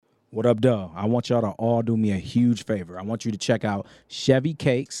What up, though? I want y'all to all do me a huge favor. I want you to check out Chevy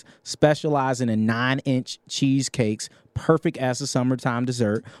Cakes, specializing in 9-inch cheesecakes, perfect as a summertime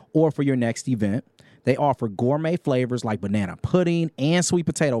dessert or for your next event. They offer gourmet flavors like banana pudding and sweet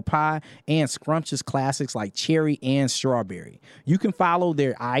potato pie and scrumptious classics like cherry and strawberry. You can follow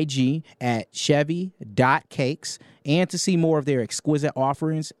their IG at chevy.cakes and to see more of their exquisite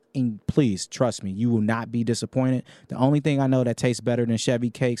offerings. And please, trust me, you will not be disappointed. The only thing I know that tastes better than Chevy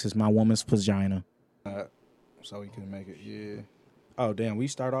Cakes is my woman's vagina. So we can make it, yeah. Oh, damn, do we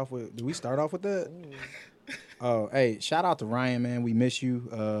start off with that? Oh, hey, shout out to Ryan, man. We miss you.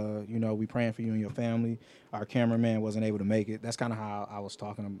 We praying for you and your family. Our cameraman wasn't able to make it. That's kind of how I was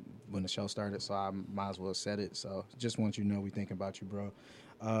talking when the show started, so I might as well have said it. So just want you to know we thinking about you, bro.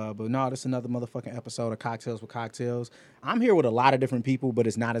 But no, this is another motherfucking episode of Cocktails with Cocktails. I'm here with a lot of different people, but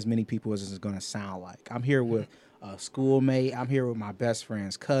it's not as many people as it's going to sound like. I'm here with a schoolmate. I'm here with my best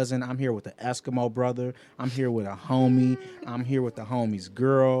friend's cousin. I'm here with the Eskimo brother. I'm here with a homie. I'm here with the homie's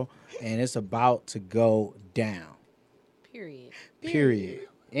girl. And it's about to go down. Period.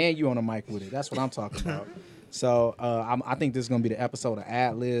 And you on the mic with it. That's what I'm talking about. So I think this is going to be the episode of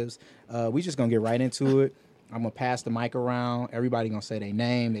Ad Libs. We just going to get right into it. I'm going to pass the mic around. Everybody going to say their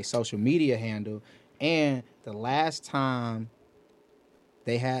name, their social media handle, and the last time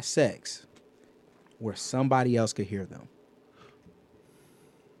they had sex where somebody else could hear them.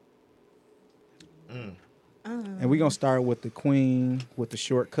 And we're going to start with the queen with the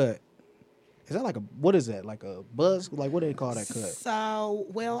short cut. Is that what is that? Like a buzz? Like, what do they call that cut? So,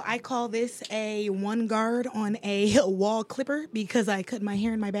 I call this a one guard on a wall clipper because I cut my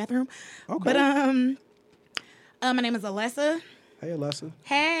hair in my bathroom. Okay. But, my name is Alessa. Hey, Alessa.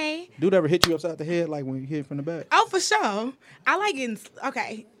 Hey. Dude ever hit you upside the head like when you hit from the back? Oh, for sure. I like getting...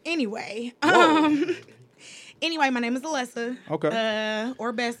 Okay. Anyway. Anyway, my name is Alessa. Okay.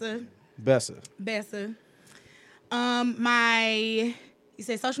 Or Bessa. Bessa. You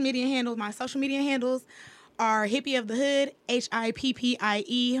say social media handles. My social media handles are Hippie of the Hood,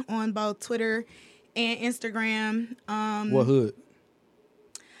 HIPPIE, on both Twitter and Instagram. What hood?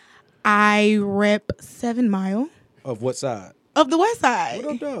 I rep 7 Mile. Of what side? Of the West Side.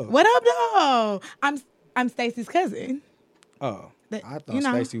 What up, dog? I'm Stacy's cousin. Oh, I thought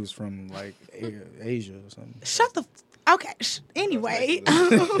Stacy was from like Asia or something. Shut the. Okay. Anyway,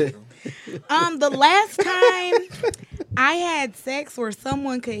 the last time I had sex where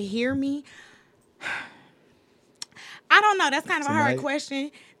someone could hear me, I don't know. That's kind of a hard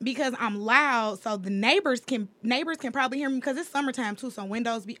question because I'm loud, so the neighbors can probably hear me because it's summertime too, so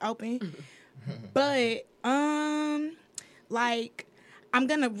windows be open. But I'm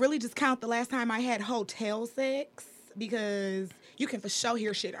gonna really just count the last time I had hotel sex because you can for sure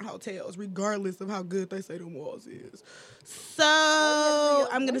hear shit in hotels, regardless of how good they say them walls is. So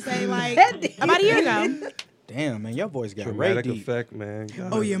I'm gonna say about a year ago. Damn, man, your voice got dramatic deep. effect, man.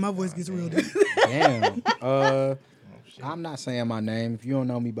 God. Oh yeah, my voice gets real deep. Damn. I'm not saying my name. If you don't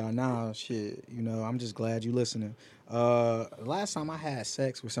know me by now, shit, I'm just glad you listening. Last time I had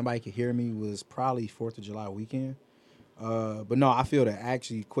sex where somebody could hear me was probably 4th of July weekend. But no, I feel that.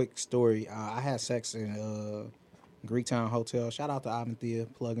 Actually, quick story. I had sex in Greektown Hotel. Shout out to Ivan Thea,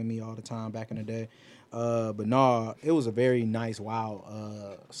 plugging me all the time back in the day. But no, it was a very nice, wild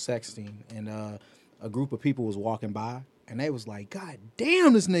sexting. And a group of people was walking by, and they was like, God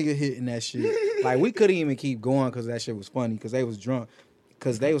damn, this nigga hitting that shit. Like, we couldn't even keep going because that shit was funny because they was drunk.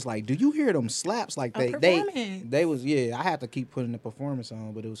 Because they was like, do you hear them slaps? Like, they was, I had to keep putting the performance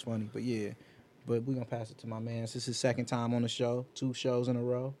on, but it was funny. But yeah. But we're going to pass it to my man. This is his second time on the show. 2 shows in a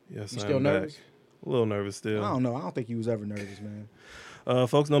row. Yes, you still nervous? Back. A little nervous still. I don't know. I don't think you was ever nervous, man.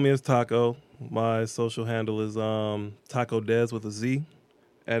 Folks know me as Taco. My social handle is Taco Dez with a Z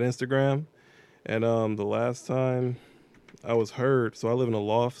at Instagram. And the last time I was heard, so I live in a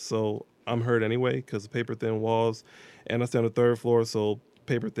loft, so I'm heard anyway because of paper-thin walls. And I stay on the 3rd floor, so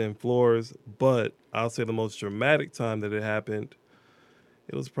paper-thin floors. But I'll say the most dramatic time that it happened,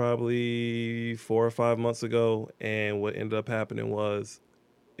 it was probably 4 or 5 months ago. And what ended up happening was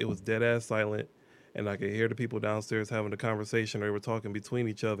it was dead-ass silent. And I could hear the people downstairs having a conversation or they were talking between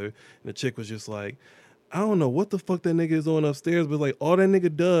each other. And the chick was just like, I don't know what the fuck that nigga is on upstairs, but like all that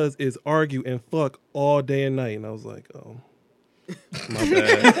nigga does is argue and fuck all day and night. And I was like, oh, my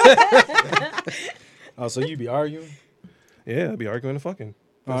bad. Oh, so you be arguing? Yeah, I'd be arguing and fucking.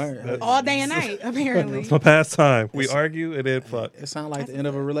 All day and night, apparently. It's my pastime. We argue and then fuck. It sounds like the end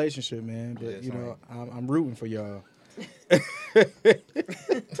of a relationship, man. But, I'm rooting for y'all.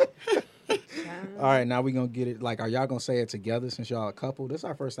 All right, now we're going to get it. Like, are y'all going to say it together since y'all a couple? This is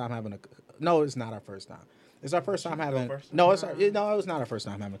our first time having no, it's not our first time. It's our first time having. first? No, it's not our first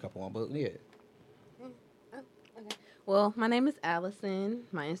time having a couple on, but yeah. Okay. Well, my name is Allison.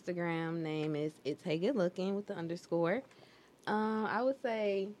 My Instagram name is It's Hey Good Looking with the _. I would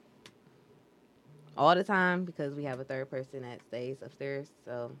say all the time because we have a third person that stays upstairs,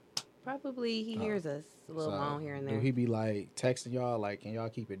 so probably he hears us a little moan here and there. Do he be like texting y'all like, can y'all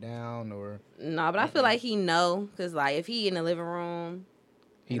keep it down or? No, but I feel like he know because like if he in the living room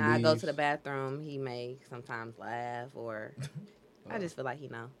and I go leaves? to the bathroom, he may sometimes laugh or I just feel like he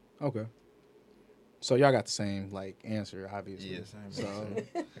know. Okay. So y'all got the same like answer, obviously. Yeah, same. So,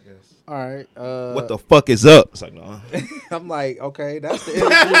 I guess. all right. What the fuck is up? It's like, no. I'm like, okay, that's the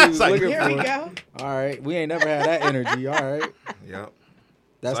energy we was like, looking Here for. we go. All right, we ain't never had that energy. All right, Yep.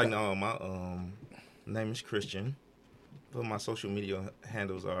 that's It's like, the- no, my name is Christian. But my social media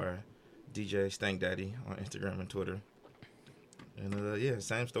handles are DJ Stank Daddy on Instagram and Twitter. And yeah,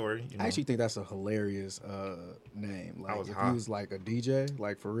 same story. You know? I actually think that's a hilarious name. Like, was if hot. you was like a DJ,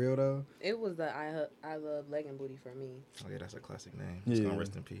 like for real though. It was the I love leg and booty for me. Oh yeah, that's a classic name. It's Yeah. gonna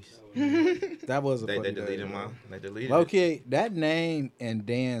rest in peace. That was a They funny deleted name, mine. They deleted though. it. Okay, that name and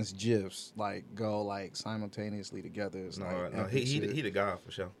Dan's gifs like go like simultaneously together. It's No, like no, epic he shit. the guy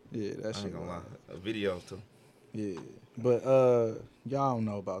for sure. Yeah, that I shit. ain't gonna lie. wild. Videos too. Yeah, but y'all don't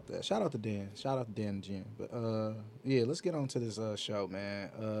know about that. Shout out to Dan. Shout out to Dan and Jim. But yeah, let's get on to this show, man.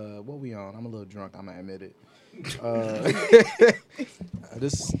 What we on? I'm a little drunk. I'm gonna admit it.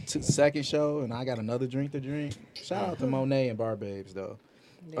 This second show, and I got another drink to drink. Shout out to Monet and Bar Babes, though.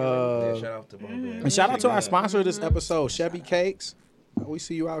 Yeah, shout out to Bob. And shout out to our sponsor of this episode, Chevy Cakes. We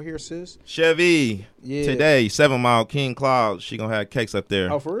see you out here, sis. Chevy. Yeah. Today, 7 Mile King Cloud. She gonna have cakes up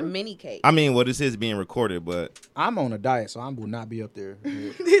there. Oh, for A real? mini cake. I mean, well, this is being recorded, but I'm on a diet, so I will not be up there.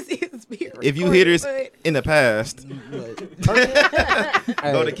 Yeah. This is being if you hear this recorded, in the past, go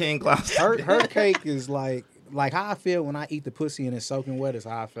to Hey, King Cloud. her cake is like how I feel when I eat the pussy and it's soaking wet is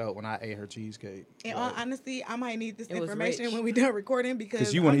how I felt when I ate her cheesecake. In all honesty, I might need this It was information rich. when we done recording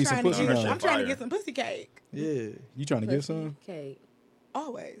because you wanna I'm eat some trying to pussy get- now. I'm trying to Fire. get some pussy cake. Yeah, you trying to get Pussy some? cake.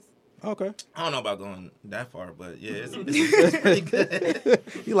 Always. Okay. I don't know about going that far, but yeah, it's pretty good.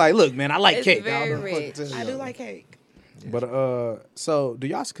 You like, look, man, I like It's cake. very I don't know what to rich. tell I you. do like cake. But so do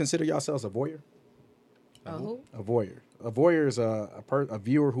y'all consider yourselves a voyeur? Oh, A voyeur. A voyeur is a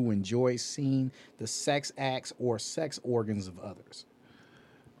viewer who enjoys seeing the sex acts or sex organs of others.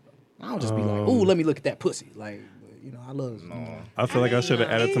 I don't just be like, ooh, let me look at that pussy. Like, you know, I love. I feel like I should have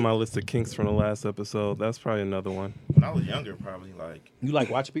mean, added to my list of kinks from the last episode. That's probably another one. When I was younger, probably like You like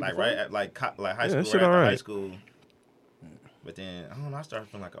watching people? right fuck? at like high Yeah, school, that shit right after alright. high school. But then I don't know, I started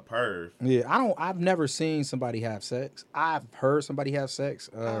feeling like a perv. Yeah, I've never seen somebody have sex. I've heard somebody have sex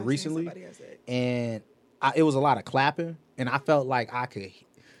I've seen recently, somebody have sex. and it was a lot of clapping, and I felt like I could.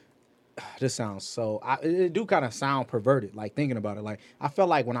 This sounds so. It do kind of sound perverted, like thinking about it. Like I felt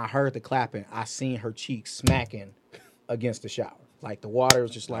like when I heard the clapping, I seen her cheeks smacking against the shower. Like the water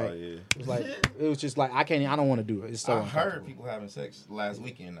was just like, Oh, yeah. it was just like I don't want to do it. It's so I heard uncomfortable. people having sex last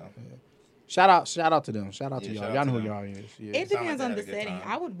weekend though. Shout out to them. Shout out to Yeah, y'all. shout Y'all out know to who them. y'all is. Yeah. It Sound like depends they on had the a good setting. time.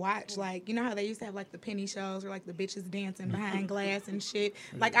 I would watch, like, you know how they used to have, like, the penny shows or, like, the bitches dancing behind glass and shit?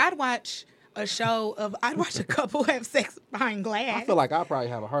 Like, I'd watch a couple have sex behind glass. I feel like I'll probably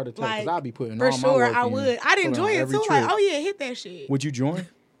have a heart attack because Like, I'll be putting for all my sure, work I in, would. I'd pulling enjoy on it, every too. trick. Like, oh, yeah, hit that shit. Would you join?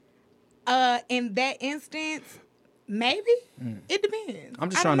 In that instance, maybe. It depends. I'm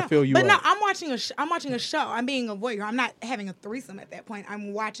just I trying don't to know. fill you But no, out. I'm watching a show. I'm being a voyeur. I'm not having a threesome at that point.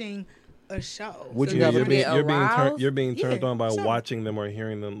 I'm watching a show. Would So you Yeah, have you're a being, bit you're being, aroused? you're being turned Yeah, on by sure. watching them or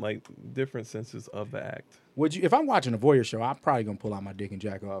hearing them, like different senses of the act. Would you? If I'm watching a voyeur show, I'm probably gonna pull out my dick and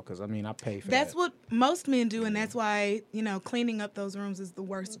jack off because I mean I pay for That's that. what most men do, and that's why, cleaning up those rooms is the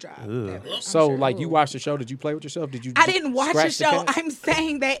worst job ever. I'm So sure. like you watched the show? Did you play with yourself? Did you? I didn't watch the scratch show. cat? I'm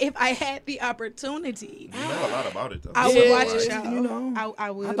saying that if I had the opportunity, You know a lot about it though. I would Yeah, watch the like, show. you know.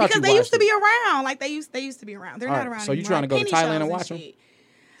 I would I thought because you they used watched to be it. around. Like they used to be around. They're All not right, around so you anymore. trying to go to Penny Thailand and shows watch 'em? shit.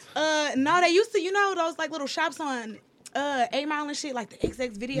 No, they used to. Those like little shops on 8 Mile and shit, like the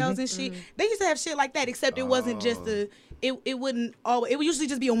XX videos and shit. They used to have shit like that, except it wasn't just it wouldn't always. It would usually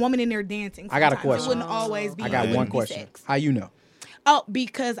just be a woman in there dancing. I got a sometimes. question. It wouldn't always be. I got it one wouldn't be question. sex. How you know? Oh,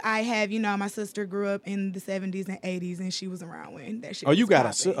 because I have, my sister grew up in the 70s and 80s, and she was around when that shit. Oh, you was got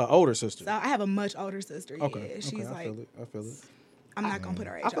popping. a older sister. So I have a much older sister. Yeah, Okay. she's okay, like, I feel it. I'm not gonna put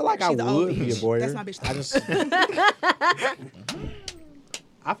her age. I feel out like there. I She's an old would be a bitch. voyeur. That's my bitch. I just.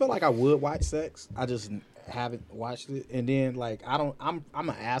 I feel like I would watch sex. I just haven't watched it, and then like I'm an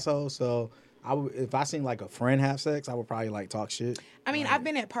asshole, so if I seen like a friend have sex, I would probably like talk shit. I mean, I've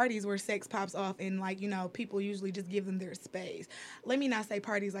been at parties where sex pops off and, like, you know, people usually just give them their space. Let me not say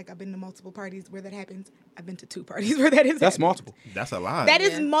parties like I've been to multiple parties where that happens. I've been to 2 parties where that is That's happening. multiple. That's a lot. That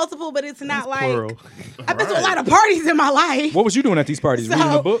is multiple, but it's not like Plural. I've been to a lot of parties in my life. What was you doing at these parties? Reading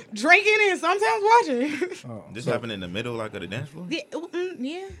a So, book? drinking and sometimes watching. Oh, This so happened in the middle, like of the dance floor.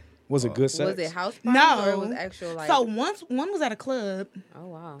 Yeah. was it good sex? Was it house parties No. or it was actual like? So one was at a club. Oh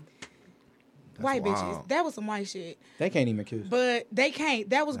wow. White wild. bitches. That was some white shit. They can't even kiss. But they can't.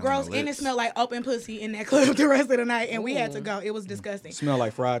 That was On gross. the And it lips. smelled like open pussy in that club the rest of the night. And we had to go. It was disgusting. Smell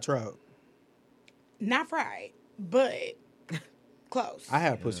like fried trout. Not fried, but close. I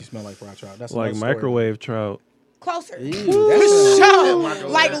had pussy smell like fried trout. That's Like another story. microwave trout. Closer. Ew, For that's sure.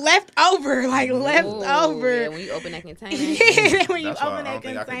 Microwave. Like leftover. Like Ooh, leftover. Yeah, when you open that container. Yeah, when you That's why I open that don't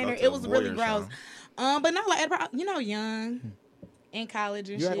think I could go container, to it a was really Warriors gross. show. But not like you know, young in college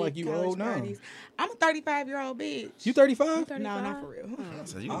and You shit. act like you college old now. parties. I'm a 35-year-old bitch. You 35? No, not for real.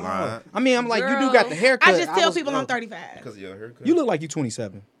 So you Oh. lied I mean, I'm like, you do Girl. got the haircut. I just tell was- people oh. I'm 35. because of your haircut. You look like you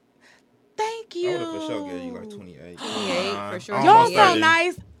 27. Thank I you. would have for sure gave you like 28. 28 for sure. Almost Y'all so 30.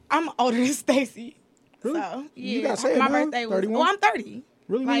 nice. I'm older than Stacy. Really? So, yeah. You gotta say it my now. birthday was 31? Well, I'm 30.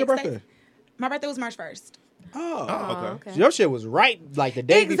 Really? When your Like, birthday? My birthday was March 1st. Oh. Oh, okay. okay. Your shit was right like the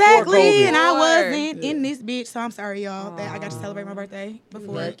day Exactly, before COVID. and I Before. wasn't in this bitch, so I'm sorry, y'all, that I got to celebrate my birthday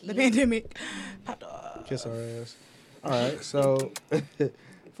before Lucky. the pandemic popped off. Kiss our ass. All right, so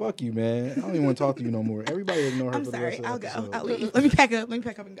fuck you, man. I don't even want to talk to you no more. Everybody ignore her I'm for the sorry. rest of the I'll go. episode. I'll leave. Let me pack up.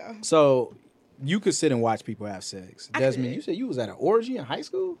 And go. So you could sit and watch people have sex. I Desmond, could. you said you was at an orgy in high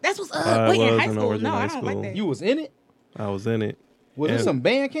school? That's what's up. I Wait, in was high in school? orgy No, in I high don't like school. that. You was in it? I was in it. Was it And- some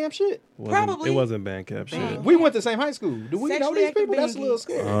band camp shit? Probably. It wasn't band cap shit. Band We went to the same high school. Do we know Sexually these active people? That's a band little geeks.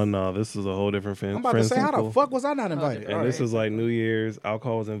 scary. Oh no, this is a whole different friend. I'm about to say, how the circle. fuck was I not invited? And All this right. was like New Year's.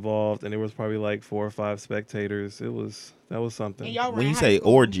 Alcohol was involved, and there was probably like 4 or 5 spectators. That was something. And y'all were When in you high say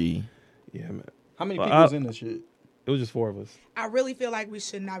school. orgy, Yeah, man. How many Well, people was in this shit? It was just 4 of us. I really feel like we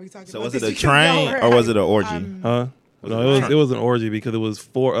should not be talking so about was this it a because y'all train were or was it an high- orgy? Huh? Was No, it it was an orgy because it was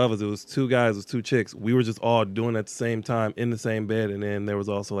 4 of us. It was 2 guys, it was 2 chicks. We were just all doing it at the same time in the same bed, and then there was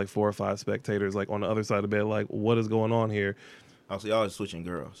also like 4 or 5 spectators like on the other side of the bed. Like, what is going on here? Oh, so y'all was switching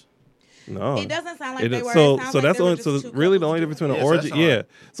girls. No, It doesn't sound like It they is- were. so It sounds so like that's they were only so just two really the couples only difference between Yeah, an so orgy. that's Yeah, not-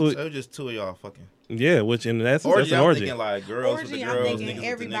 so So it was just 2 of y'all fucking. yeah, which in essence that's Orgy, an I'm orgy. thinking like girls with the Orgy, girls, I'm niggas thinking with the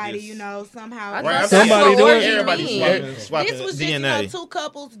everybody, niggas. you know, somehow. I Right, thought I'm that's Somebody what do it. orgy Everybody means. swapping This was just, you know, DNA. 2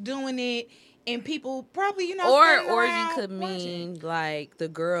 couples doing it, and people probably, you know, Or standing orgy around could watching. mean like the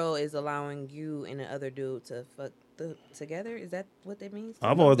girl is allowing you and the other dude to fuck together. Is that what that means?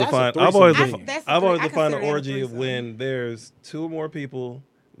 I've always That's a defined. threesome I've always. thing. Defi- That's a I've always thre- I defined an consider that a orgy of threesome. when there's 2 or more people.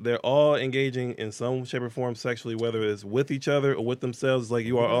 They're all engaging in some shape or form sexually, whether it's with each other or with themselves. Like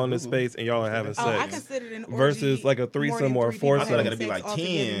you are all in this space and y'all are having Oh, I sex. considered an orgy Versus like a more threesome than or a 3 people foursome. I thought it having gotta be sex like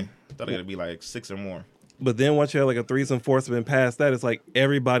altogether. 10. I thought it gotta be like 6 or more. But then once you have like a threesome, foursome, and past that, it's like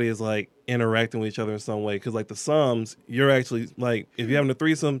everybody is like interacting with each other in some way. Because like the sums, you're actually like if you're having a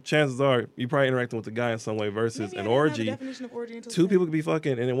threesome, chances are you're probably interacting with the guy in some way. Versus Maybe I an didn't know the orgy, definition of orgy until 2 today. people could be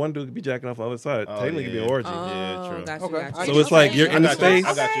fucking, and then 1 dude could be jacking off on the other side. Oh, Technically, it could be an yeah. orgy. Yeah, true. Got you, Okay. got you. So it's like you're I in the got you. space.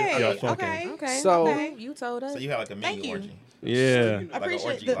 I got you. Okay, Y'all fucking. okay. Okay. So- okay. You told us. So you had like a Thank mini you. orgy. Yeah. I Like an appreciate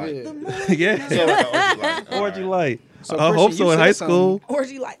orgy the, light. the more, Yeah. So like an orgy light. Orgy Alright. light. So, I Christian, hope you so in said high something- school.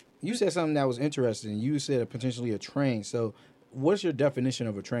 orgy like. You said something that was interesting. You said potentially a train. So, what's your definition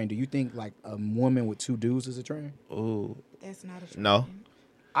of a train? Do you think like a woman with 2 dudes is a train? Ooh. That's not a train. No.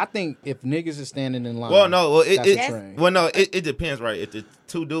 I think if niggas is standing in line, Well, no. Well, that's a train. it depends, right? If the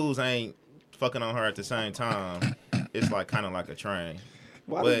 2 dudes ain't fucking on her at the same time, it's like kind of like a train.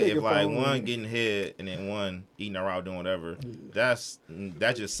 Why But the if nigga like phone- one getting head and then one eating her out doing whatever, that's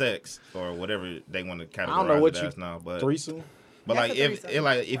just sex or whatever they want to categorize I don't know what it you as now. But threesome. but That's like a if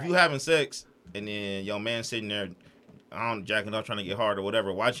threesome. if you having sex and then your man sitting there, I don't jacking up trying to get hard or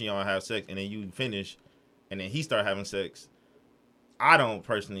whatever, watching y'all have sex and then you finish, and then he start having sex. I don't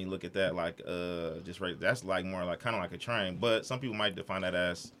personally look at that like just right. That's like more like kind of like a train, but some people might define that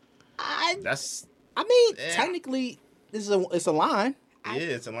as that's I mean, Yeah. technically, it's a line. yeah,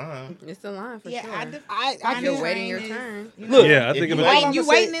 it's a line. It's a line for Yeah, sure. I define You're a waiting train your is, turn. you Look, Yeah, I if think you of wait- it. Wait, I'ma you say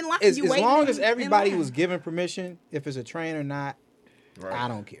waiting in line. is You as waiting long in- as in everybody line. was given permission, if it's a train or not, Right. I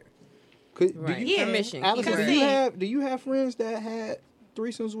don't care. Could, Right. do you, Yeah. Permission. Allison, keyword. do you have friends that had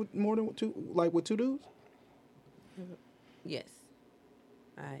threesomes with more than 2, like with 2 dudes? Yes.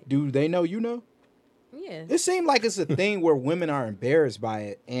 I. Do they know you know? Yeah. It seemed like it's a thing where women are embarrassed by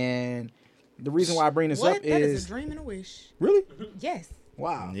it, and the reason why I bring this What? up That is is a dream and a wish. really Yes.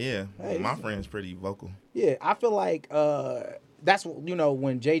 wow. Yeah, Hey, my friend's pretty vocal. Yeah, I feel like that's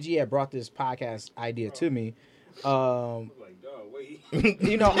when JG had brought this podcast idea to me.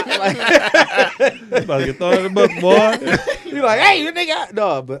 You know, about to get thrown in the book, boy. You're like, hey, you nigga.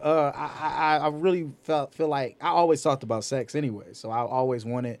 No, but I really feel like I always talked about sex anyway. So I always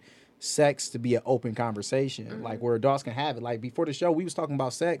wanted sex to be an open conversation, like where adults can have it. Like before the show, we was talking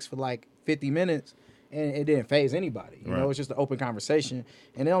about sex for like 50 minutes. And it didn't faze anybody. You know, it's just an open conversation.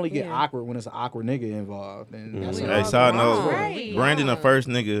 And it only get awkward when it's an awkward nigga involved. And that's Hey, side note, Brandon the first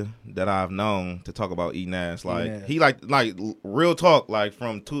nigga that I've known to talk about eating ass. Like he like real talk, like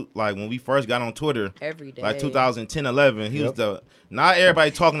from like when we first got on Twitter. Every day. Like 2010, 11. He was not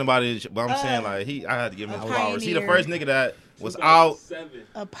everybody talking about it, but I'm saying like I had to give him his flowers. He the first nigga that was out.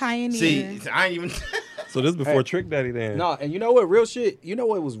 A pioneer. See, I ain't even. So this before Trick Daddy then. No, and you know what? Real shit. You know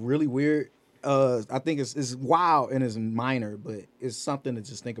what was really weird? I think it's wild and it's minor, but it's something to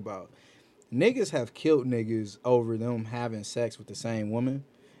just think about. Niggas have killed niggas over them having sex with the same woman,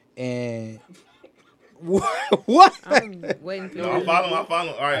 and what? I'm waiting for I'm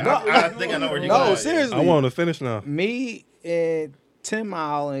following. All right, I think I know where you're going. No, seriously. I want to finish now. Me and Tim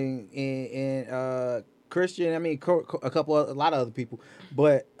Mile and Christian, I mean, a lot of other people,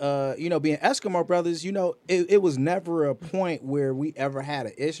 but being Eskimo brothers, it was never a point where we ever had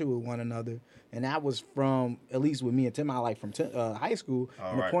an issue with one another, and that was from, at least with me and Tim Mile, like from high school.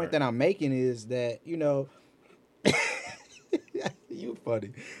 And the point that I'm making is that you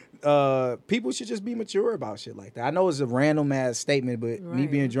funny. People should just be mature about shit like that. I know it's a random ass statement, but me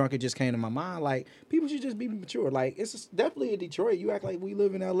being drunk, it just came to my mind. Like, people should just be mature. Like, it's definitely in Detroit. You act like we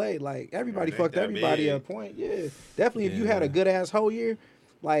live in LA. Like, everybody fucked everybody at a point. Yeah. Definitely, if you had a good ass whole year,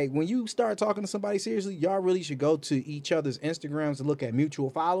 like, when you start talking to somebody seriously, y'all really should go to each other's Instagrams and look at mutual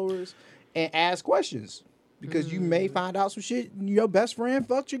followers and ask questions. Because you may find out some shit. Your best friend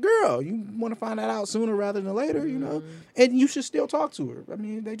fucked your girl. You want to find that out sooner rather than later, And you should still talk to her. I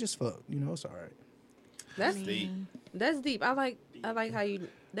mean, they just fucked. It's all right. That's deep. That's deep. I like how you.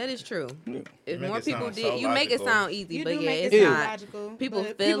 That is true. Yeah. If You more make it people sound did, so you make it logical. sound easy, You but do yeah, make it's it sound not. logical, People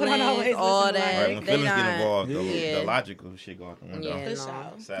but people don't feelings, always all listen to that. Right, when They feelings get not. involved, the Yeah. logical shit go out the window. Yeah, For no.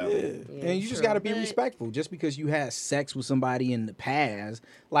 sure. Sadly. Yeah. And you just true. got to be But- respectful. Just because you had sex with somebody in the past,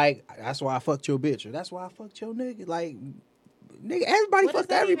 like, that's why I fucked your bitch, or that's why I fucked your nigga. Like, nigga, everybody What does fucked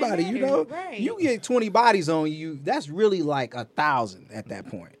that even everybody, matter? Right. You get 20 bodies on you, that's really like 1,000 at that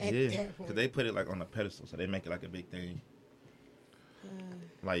point. Yeah, because they put it like on a pedestal, so they make it like a big thing.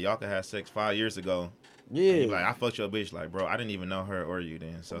 Like, y'all could have sex 5 years ago. Yeah. And you like, I fucked your bitch. Like, bro, I didn't even know her or you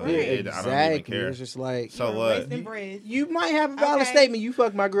then. So, Yeah, I don't even exactly. care. It's just like, So what? you might have a valid Okay. statement. You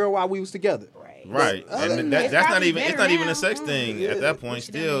fucked my girl while we was together. Right. Other than And that- that's not probably even, it's better not even now. a sex thing Yeah. at that point. What you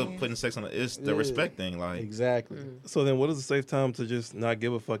Still done is. putting sex on it's the Yeah. respect thing. Like, Exactly. So then, what is a safe time to just not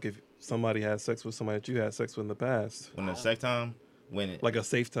give a fuck if somebody has sex with somebody that you had sex with in the past? when the sex time, when it, Like a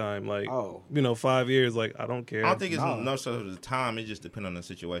safe time, like 5 years. Like, I don't care. I don't think it's No. no sort of the time. It just depends on the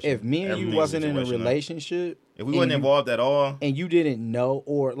situation. If me and you Everything's wasn't in a situational. relationship, if we wasn't and you- involved at all, and you didn't know,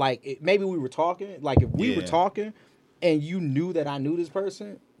 or like maybe we were talking, like if we were Yeah. talking and you knew that I knew this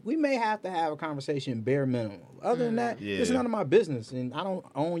person, we may have to have a conversation bare minimum. Other than that, it's Yeah. none of my business, and I don't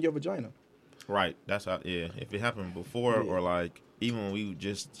own your vagina. right? That's how. Yeah. If it happened before, or like even when we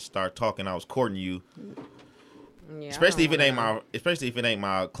just start talking, I was courting you. Yeah, Especially I if it don't ain't know.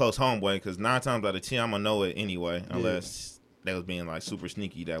 my close homeboy, because 9 times out of 10 I'm gonna know it anyway, unless they was being like super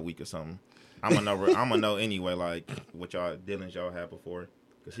sneaky that week or something. I'm gonna know anyway, like what y'all dealings y'all had before,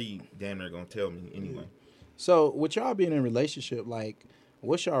 because he damn near gonna tell me anyway. So with y'all being in a relationship, like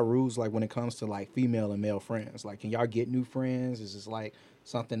what's y'all rules like when it comes to like female and male friends? Like, can y'all get new friends? Is this like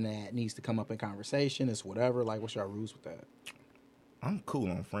something that needs to come up in conversation? It's whatever. Like, what's y'all rules with that? I'm cool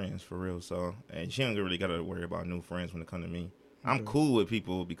on friends for real, so and she don't really gotta worry about new friends when it come to me. I'm cool with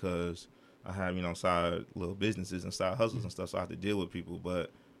people because I have side little businesses and side hustles and stuff, so I have to deal with people. But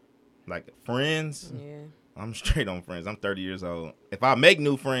like friends, Yeah. I'm straight on friends. I'm 30 years old. If I make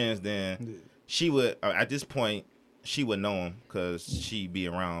new friends, then she would at this point she would know them because she be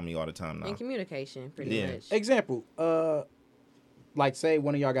around me all the time now. And communication, pretty Yeah. much. Example, like say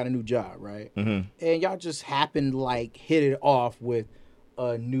one of y'all got a new job, right? Mm-hmm. And y'all just happen to like hit it off with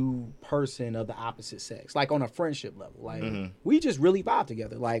a new person of the opposite sex, like on a friendship level. Like we just really vibe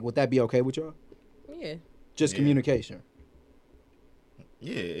together. Like, would that be okay with y'all? Yeah. Just Yeah. communication.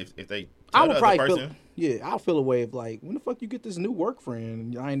 Yeah, if they I tell would the probably other feel, person, I'll feel a way of like, when the fuck you get this new work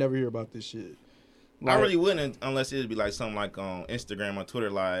friend? I ain't never hear about this shit. I Like- really wouldn't unless it'd be like something like on Instagram or Twitter,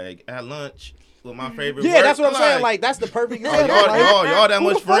 like at lunch with my favorite. Yeah, work. that's what I'm saying. Like, that's the perfect oh, example. y'all that who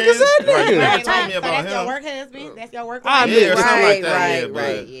much the fuck friends? is that Right, you nigga? never Right, told me so about that's your him. work husband. That's your work I wife. admit, Yeah, or something like that. Right, yeah, right.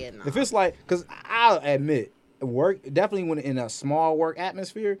 but Yeah, no. If it's like, because I'll admit, work, definitely when in a small work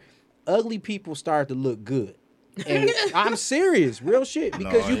atmosphere, ugly people start to look good. And I'm serious, real shit,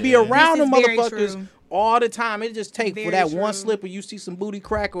 because you be around them motherfuckers all the time. It just take for that one slip where you see some booty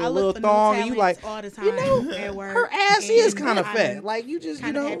crack or a little thong, and you like, all the time, you know, at work, her ass is kind of fat. Like you just,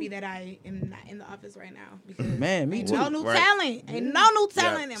 you know. Happy that I am not in the office right now because man, me too. No new talent, ain't no new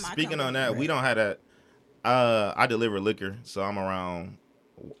talent in my. Speaking company. on that, we don't have that. I deliver liquor, so I'm around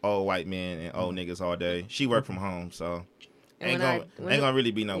old white men and old niggas all day. She work from home, so ain't gonna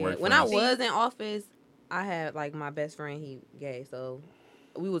really be no work. When I was in office, I had like my best friend. He gay, so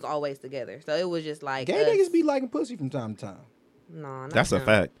we was always together. So it was just like gay niggas be liking pussy from time to time. No, that's him. A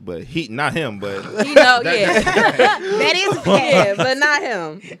fact. But not him. But you know, yeah, that is a fact. Yeah, but not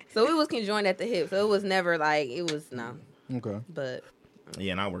him. So we was conjoined at the hip. So it was never like it was no. Okay. But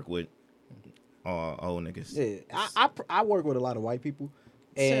yeah, and I work with old niggas. Yeah, I work with a lot of white people,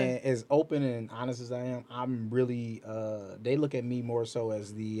 and as open and honest as I am, I'm really they look at me more so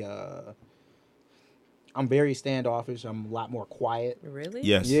as the I'm very standoffish. I'm a lot more quiet. Really?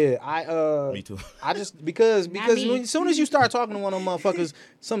 Yes. Yeah, me too. I just because as soon as you start talking to one of them motherfuckers,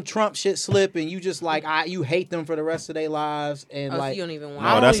 some Trump shit slip, and you just like you hate them for the rest of their lives, and like so you don't even want.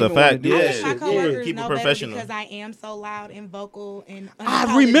 No, that's a fact. Yeah, my coworkers keep it know professional. because I am so loud and vocal and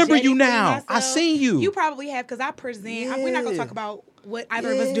I remember you now. myself. I seen you. You probably have because I present. Yeah. We're not gonna talk about what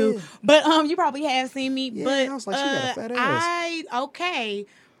either of us do, but you probably have seen me. Yeah, but I was like, she got a fat ass. Okay.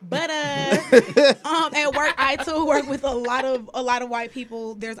 But at work I too work with a lot of white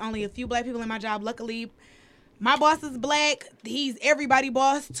people. There's only a few black people in my job. Luckily, my boss is black. He's everybody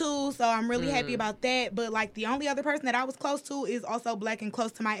boss too, so I'm really happy about that. But like the only other person that I was close to is also black and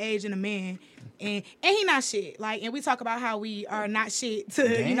close to my age and a man. And he not shit. Like, and we talk about how we are not shit to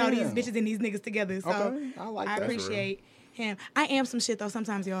these bitches and these niggas together. So okay. I like that. I appreciate him. I am some shit though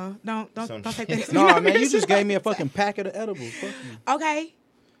sometimes, y'all. Don't take that. No, man, you just gave me a fucking packet of edibles. Fuck you. Okay.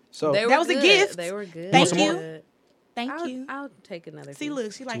 So that was good. a gift. They were good. Thank you. Thank you. I'll take another. See,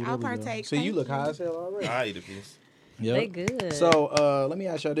 look, she like, I'll partake. So you look high as hell already. I eat a piece. Yep. They good. So let me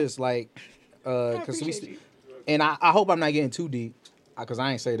ask y'all this, like, because and I hope I'm not getting too deep, because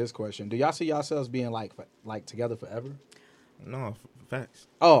I ain't say this question. Do y'all see yourselves being like together forever? No, facts.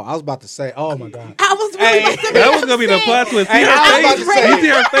 Oh, I was about to say. Oh my god. I was really about to That was gonna be the plot twist. Hey, I was about to say. You see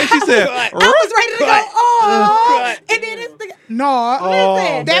her face? She said, I was ready to go, oh, and then it's the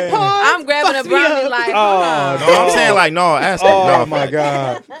listen, that pause. I'm grabbing a fucks me up. brownie like, No, I'm saying like no. Ask Oh my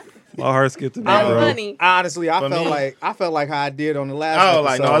god. my heart skipped a beat, I'm bro. funny. Honestly, I For felt me? like how I did on the last Oh, episode.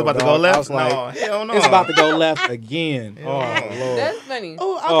 like no, it's about to go dog. left. I was like, No, hell no. it's about to go left again. Oh Lord. That's funny.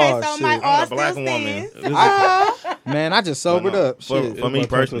 Oh, okay, Oh, so shit. my I'm all a black still woman. stands. Man, I just sobered no, up. for- Shit. for me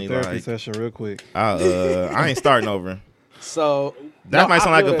personally, therapy like- session real quick. I ain't starting over. So That no, might I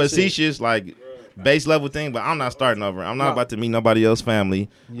sound like feel a that shit. facetious, like base level thing, but I'm not starting over. I'm not about to meet nobody else's family.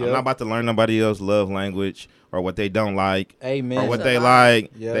 Yep. I'm not about to learn nobody else's love language or what they don't like Amen. or what That's they a lot.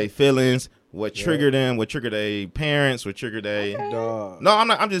 like, Yep. they feelings, what Yep. triggered them, what triggered their parents, what triggered they. Dog. No, I'm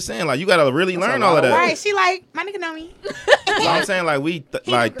not. I'm just saying, like you gotta really That's learn a all of lot. that. Right, she like, my nigga know me. So I'm saying like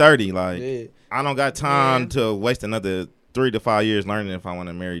like 30, like Yeah. I don't got time to waste another 3 to 5 years learning if I want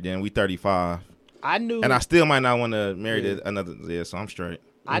to marry. Then we 35, I knew and I still might not want to marry another. Yeah, so I'm straight.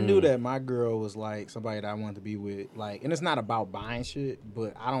 I knew that my girl was like somebody that I wanted to be with. Like, and it's not about buying shit,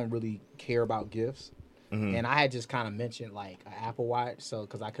 but I don't really care about gifts. And I had just kind of mentioned like an Apple Watch, so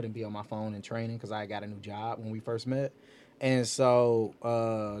because I couldn't be on my phone in training because I got a new job when we first met. And so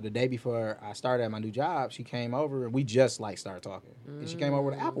the day before I started at my new job, she came over and we just like started talking. And she came over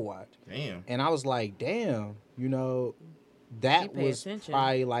with an Apple Watch. Damn. And I was like, damn, that She paid was attention.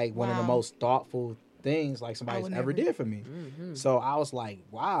 probably like one of the Wow. most thoughtful things like somebody's would ever never. did for me. So I was like,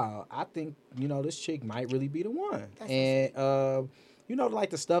 wow, I think, this chick might really be the one. And like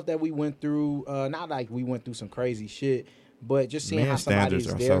the stuff that we went through, not like we went through some crazy shit, but just seeing Men's how somebody is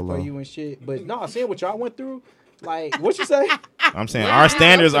standards are there so for low. you and shit. But no, seeing what y'all went through, like, what you say? I'm saying our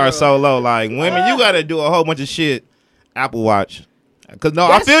standards are so low. Like women, you got to do a whole bunch of shit. Apple Watch, because I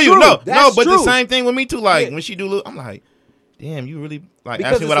That's feel you. true. No, That's but the true. same thing with me too. Like Yeah. when she do, I'm like, damn, you really like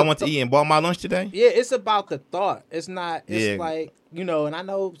Because asked me what it's I want to eat and bought my lunch today. Yeah, it's about the thought. It's not. It's Yeah. like and I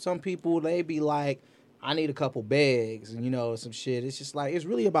know some people they be like, I need a couple bags and some shit. It's just like it's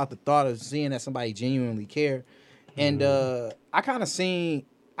really about the thought of seeing that somebody genuinely care. And I kind of seen.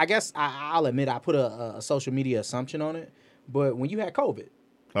 I guess I'll admit I put a social media assumption on it, but when you had COVID,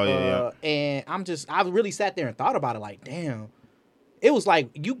 Oh yeah, and I really sat there and thought about it. Like, damn, it was like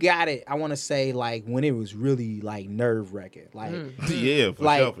you got it. I want to say like when it was really like nerve wracking, like Yeah, for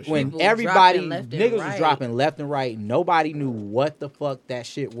like sure, for sure. when People everybody dropping left and niggas was right. dropping left and right. Nobody knew what the fuck that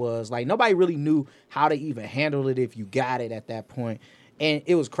shit was. Like nobody really knew how to even handle it if you got it at that point. And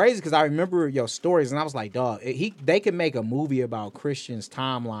it was crazy because I remember your stories, and I was like, dog, they could make a movie about Christian's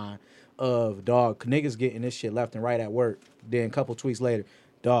timeline of dog niggas getting this shit left and right at work. Then a couple tweets later,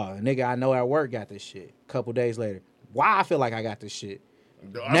 dog, a nigga I know at work got this shit. Couple days later, why I feel like I got this shit.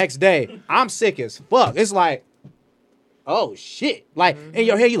 Next day, I'm sick as fuck. It's like, oh shit. Like in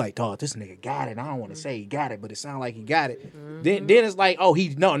your head, you like, dog, this nigga got it. I don't want to say he got it, but it sounds like he got it. Then it's like, oh,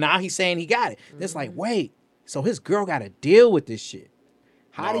 now he's saying he got it. It's like, wait, so his girl got to deal with this shit.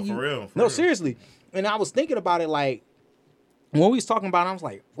 How No, do you? for real, for No, real. seriously. And I was thinking about it like when we was talking about it, I was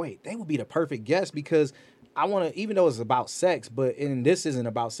like, wait, they would be the perfect guest because I want to, even though it's about sex, and this isn't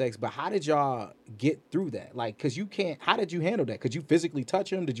about sex, but how did y'all get through that? Like, cause you can't. How did you handle that? Could you physically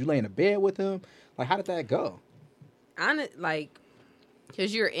touch him? Did you lay in a bed with him? Like, how did that go? Like,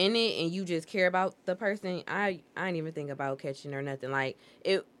 cause you're in it and you just care about the person. I didn't even think about catching or nothing. Like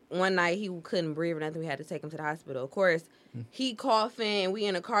it. One night he couldn't breathe or nothing. We had to take him to the hospital. Of course, he coughing. We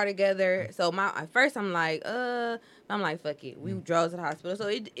in a car together. So at first I'm like, fuck it. We drove to the hospital. So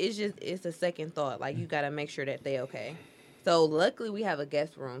it's a second thought. Like you gotta make sure that they okay. So luckily we have a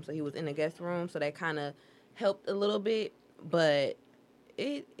guest room. So he was in the guest room. So that kind of helped a little bit. But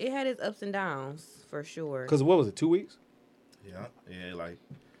it had its ups and downs for sure. Cause what was it? 2 weeks? Yeah, like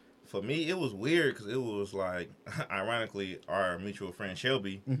for me, it was weird because it was like, ironically, our mutual friend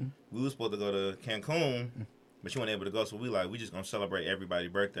Shelby, we was supposed to go to Cancun, but she wasn't able to go. So we just gonna celebrate everybody's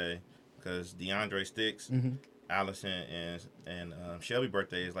birthday because DeAndre Sticks, Allison, and Shelby's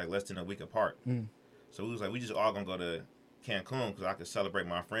birthday is like less than a week apart. So we was like, we just all gonna go to Cancun because I could celebrate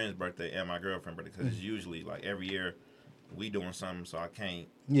my friend's birthday and my girlfriend's birthday because it's usually like every year we doing something, so I can't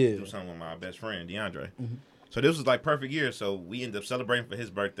do something with my best friend DeAndre. So this was like perfect year. So we ended up celebrating for his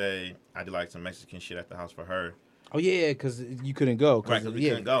birthday. I did like some Mexican shit at the house for her. Oh yeah, because you couldn't go. Right, because we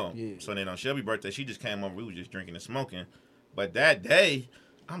couldn't go. Yeah. So then on Shelby's birthday, she just came over. We were just drinking and smoking. But that day,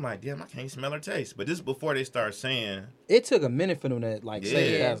 I'm like, damn, I can't smell or taste. But this is before they start saying. It took a minute for them to like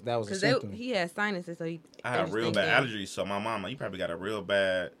say Yeah. that was a symptom. He had sinuses, so I had real bad allergies. So my mom, you probably got a real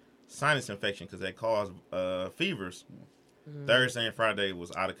bad sinus infection because they cause fevers. Thursday and Friday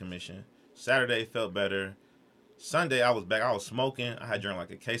was out of commission. Saturday felt better. Sunday, I was back. I was smoking. I had drank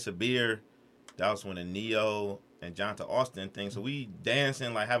like a case of beer. That was when the Neo and Jonathan Austin thing. So we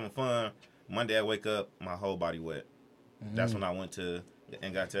dancing, like having fun. Monday, I wake up, my whole body wet. That's when I went to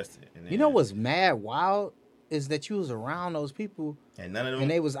and got tested. And then, You know what's mad wild is that you was around those people and none of them.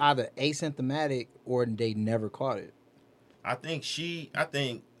 and they was either asymptomatic or they never caught it. I think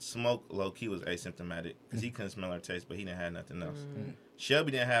Smoke low key was asymptomatic because he couldn't smell or taste, but he didn't have nothing else.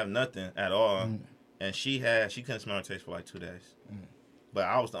 Shelby didn't have nothing at all. And she couldn't smell or taste for like 2 days. But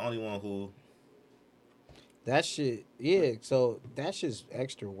I was the only one who. That shit, yeah. So that shit's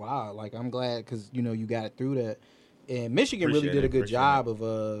extra wild. Like I'm glad because you got it through that. And Michigan really did a good job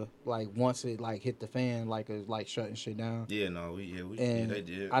of like once it like hit the fan, like shutting shit down. Yeah, no, they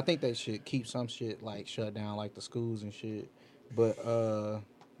did. I think they should keep some shit like shut down, like the schools and shit. But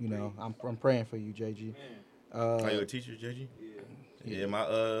I'm praying for you, JG. Are you a teacher, JG? Yeah,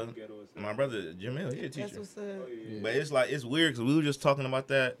 my brother Jamil, he a teacher. That's what's up. But it's weird because we were just talking about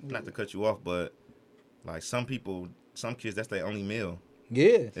that. Not to cut you off, but like some kids, that's their only meal.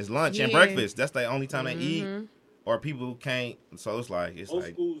 Yeah, It's lunch and breakfast. That's their only time they eat. Or people can't. So it's like Most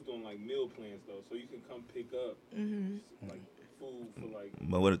schools don't like meal plans though, so you can come pick up like food for like.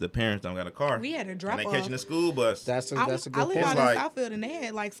 But what if the parents don't got a car? We had a drop and they off. catching the school bus. that's a I good live point. out Like- in Southfield, and they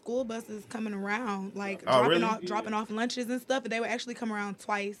had like school buses coming around, like Oh, really? dropping off lunches and stuff. And they would actually come around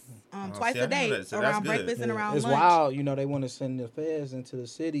twice see, I a didn't know day, that. So that's around good. breakfast and around It's lunch. wild, they want to send the feds into the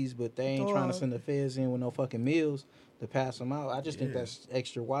cities, but they ain't trying to Dog. send the feds in with no fucking meals to pass them out. I just think Yeah. that's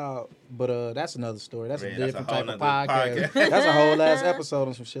extra wild. But that's another story. That's Man, a that's different a type whole of nother podcast. podcast. That's a whole ass episode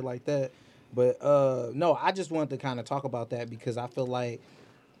on some shit like that. But no, I just wanted to kind of talk about that because I feel like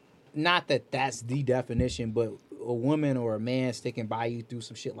not that that's the definition, but a woman or a man sticking by you through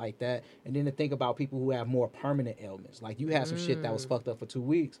some shit like that, and then to think about people who have more permanent ailments. Like you had some shit that was fucked up for 2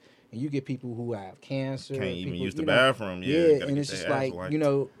 weeks, and you get people who have cancer, Can't even people, use the you know, bathroom. Yeah, gotta and get it's their just ass like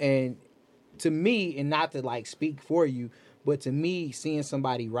wiped. and to me, and not to like speak for you, but to me, seeing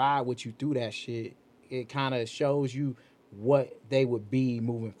somebody ride with you through that shit, it kind of shows you what they would be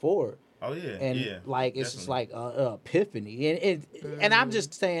moving forward. Oh yeah, And yeah. like it's just definitely. like a epiphany, and I'm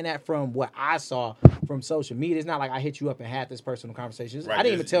just saying that from what I saw from social media. It's not like I hit you up and had this personal conversation. Right, I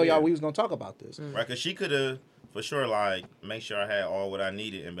didn't even this- tell y'all yeah. we was gonna talk about this. Right, because she could have for sure, like, make sure I had all what I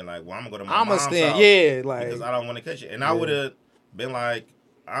needed and been like, well, I'm going to go to my I'm mom's gonna stand. house Yeah, like because I don't want to catch it. And I would have been like,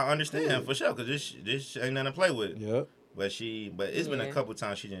 I understand for sure because this ain't nothing to play with. Yep. But it's been a couple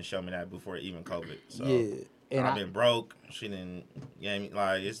times she didn't show me that before even COVID. So Yeah. And I've been broke. She didn't. Yeah,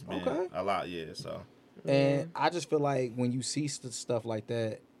 like it's been Okay. a lot. Yeah. So And I just feel like when you see stuff like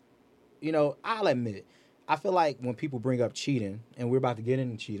that, you know, I'll admit it. I feel like when people bring up cheating, and we're about to get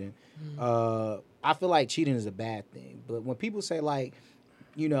into cheating, I feel like cheating is a bad thing. But when people say like,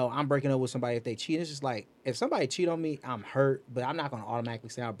 you know, I'm breaking up with somebody if they cheat, it's just like, if somebody cheat on me, I'm hurt, but I'm not going to automatically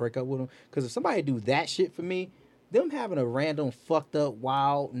say I'll break up with them. Because if somebody do that shit for me, them having a random fucked up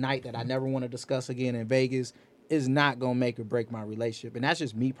wild night that I never want to discuss again in Vegas is not going to make or break my relationship. And that's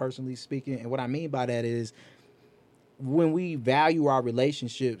just me personally speaking. And what I mean by that is when we value our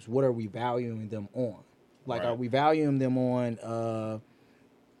relationships, what are we valuing them on? Like, are we valuing them on,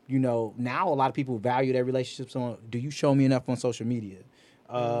 you know, now a lot of people value their relationships on, do you show me enough on social media?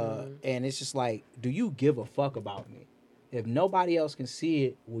 And it's just like, do you give a fuck about me? If nobody else can see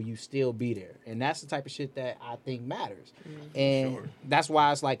it, will you still be there? And that's the type of shit that I think matters. And that's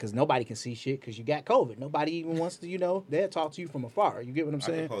why it's like, because nobody can see shit because you got COVID. Nobody even wants to, you know, they'll talk to you from afar. You get what I'm I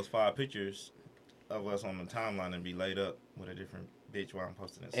saying? can post 5 pictures of us on the timeline and be laid up with a different bitch while I'm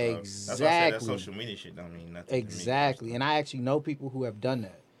posting it. So that's why I said that social media shit don't mean nothing. Exactly. To me, and I actually know people who have done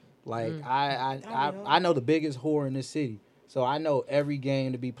that. Like, I know the biggest whore in this city. So I know every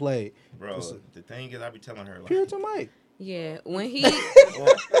game to be played. Bro, the thing is, I be telling her, like, Here to Mike. Yeah, when he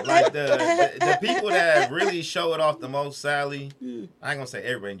like the people that really show it off the most, Sally. I ain't gonna say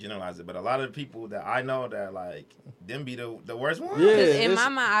everybody generalize it, but a lot of the people that I know that like them be the worst ones. Yeah, in my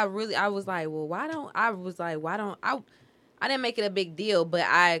mind, I was like, well, why don't I didn't make it a big deal, but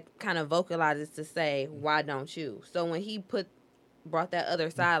I kind of vocalized it to say, why don't you? So when he brought that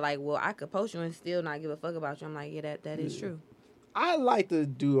other side, like, well, I could post you and still not give a fuck about you. I'm like, yeah, that is true. I like to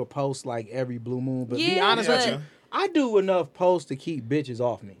do a post like every blue moon, but be Yeah, honest with but- you, I do enough posts to keep bitches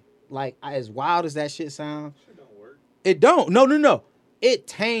off me. Like, as wild as that shit sounds, Shit don't work. it don't. No. It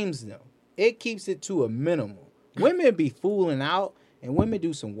tames them. It keeps it to a minimum. Women be fooling out, and women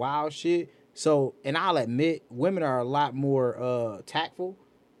do some wild shit. So, and I'll admit, women are a lot more tactful.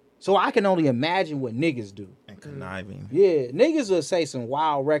 So I can only imagine what niggas do. And conniving. Yeah, niggas will say some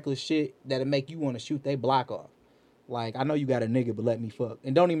wild, reckless shit that'll make you want to shoot they block off. Like, I know you got a nigga, but let me fuck.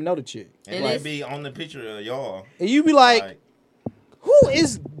 And don't even know the chick. And like, they be on the picture of y'all. and you be like, who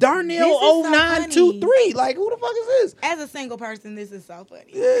is Darnell This is so 0923? Like, who the fuck is this? As a single person, this is so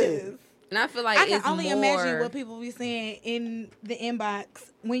funny. Yeah. And I feel like I can it's only more... imagine what people be saying in the inbox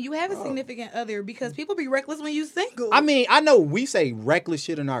when you have a significant other, because people be reckless when you single. I mean, I know we say reckless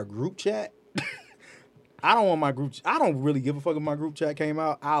shit in our group chat. I don't want my group. I don't really give a fuck if my group chat came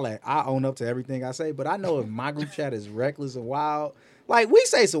out. I own up to everything I say, but I know if my group chat is reckless and wild. Like, we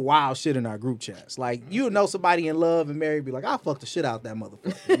say some wild shit in our group chats. Like, you know somebody in love and married, be like, I fucked the shit out that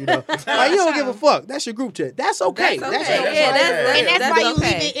motherfucker. You know, like, you don't give a fuck. That's your group chat. That's okay. That's okay. That's Yeah, okay. and that's why you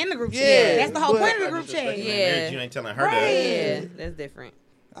okay. leave it in the group chat. Yeah, That's the whole but- point of the group chat. Yeah. You ain't telling her Right. that. Yeah, that's different.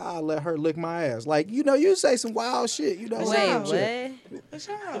 I'll let her lick my ass. Like, you know, you say some wild shit. You know, Wait, some Wait, shit. what? For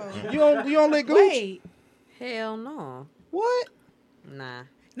sure. You don't lick gooch? Wait, Hell no. What? Nah.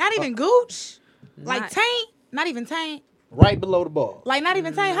 not even gooch? Like Not- taint? Not even taint? Right below the ball. Like not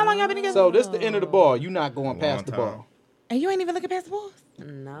even taint? How long y'all been together? So this the end of the ball. You not going past the time. ball. And you ain't even looking past the balls?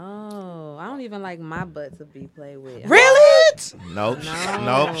 No. I don't even like my butt to be played with. Really? Nope.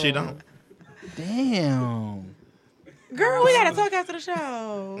 No. Nope, she don't. Damn. Girl, we gotta talk after the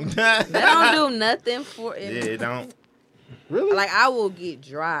show. That don't do nothing for it. Yeah, it don't. Really? Like, I will get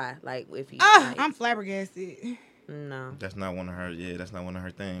dry. Like, if he... like, I'm flabbergasted. no. That's not one of her. Yeah, that's not one of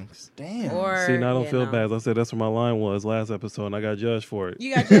her things. Damn. Or... See, now I don't yeah, feel no. bad. As I said, that's what my line was last episode, and I got judged for it.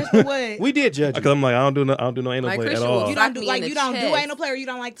 You got judged for what? We did judge Because you. I'm like, I don't do no anal Like play at Christian all. will You Sock don't do me like in you the don't do chest. anal play, or you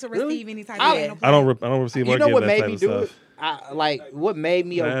don't like to Really? receive any type of I- anal play. I don't receive You or know get what that made type me of do it? stuff. What made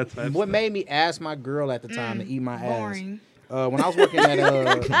me That type what stuff. made me ask my girl at the time to eat my ass. Boring. When I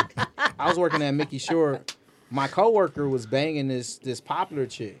was working at Mickey Short, my coworker was banging this popular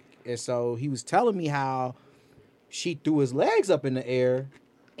chick, and so he was telling me how she threw his legs up in the air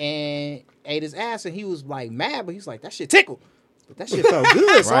and ate his ass, and he was like mad, but he's like, that shit tickled. But that shit felt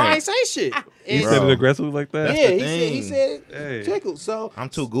good, so I Right. ain't say shit. He And- said Bro. it aggressively like that? yeah, the he said Hey. it tickled. So I'm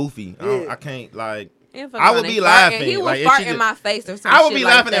too goofy. Yeah. I can't like. If I would funny. be laughing. He would Like, if fart she in did- my face or something. I would be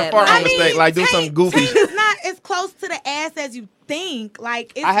laughing at fart like, on mistake, like do some goofy taint shit. is not as close to the ass as you think.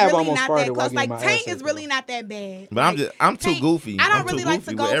 Like it's I have really almost not farted that while close. getting Like my taint ass is ate, really though. not that bad. But I'm too Taint- goofy. I don't I'm really too like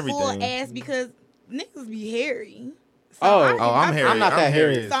to goofy go with full everything. ass because niggas be hairy. I'm hairy. I'm not that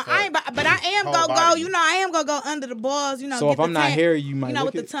hairy. So I ain't, but I am Whole gonna go. body. You know, I am gonna go under the balls. You know, So get if the I'm not tongue- hairy, you might You know,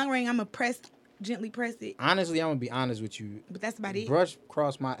 lick with it? the tongue ring, I'm gonna gently press it. Honestly, I'm gonna be honest with you. But that's about it. Brush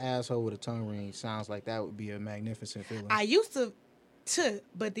across my asshole with a tongue ring sounds like that would be a magnificent feeling. I used to,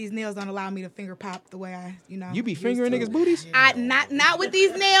 but these nails don't allow me to finger pop the way I, You be used fingering to. niggas' booties? I not with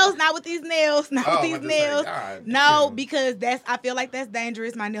these nails, not with these nails, not Oh, with I'm these about to say, nails. God No, damn. because I feel like that's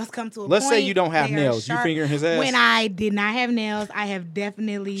dangerous. My nails come to a Let's point. say you don't have they are nails. You sharp. fingering his ass? When I did not have nails, I have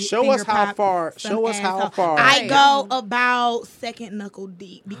definitely Show finger us how popped far- some show us how asshole. far. I go about second knuckle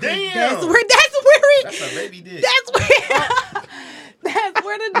deep because Damn. that's where it. That's a baby dick. That's where. That's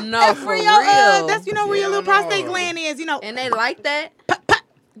where the No, that's for where your real. that's where your Yeah, little no. prostate gland is. And they like that.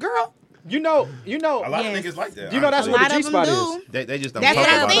 Girl. You know. A lot Yes. of niggas like that. You know that's A what lot the of G spot them is. do. They just don't That's talk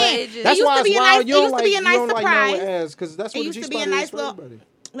what I'm about saying. it. It just- That's used why to be it's a wild. nice- You it don't used to be a like- nice you don't like surprise. no ass because that's It what the used G to be spot a is nice for little. everybody.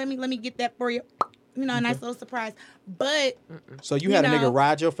 Let me get that for you. You know, a nice little surprise. But So you had a know- nigga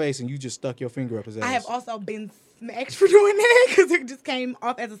ride your face and you just stuck your finger up his ass. I have also been smacked for doing that because it just came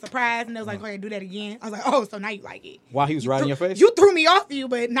off as a surprise, and they was like, "Okay, do that again." I was like, "Oh, so now you like it?" While he was riding your face? You threw me off you,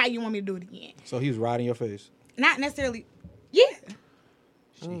 but now you want me to do it again. So he was riding your face. Not necessarily. Yeah,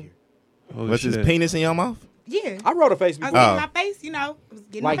 Holy What's his shit. penis in your mouth? yeah. I rode a face I was before. getting my face, you know. I was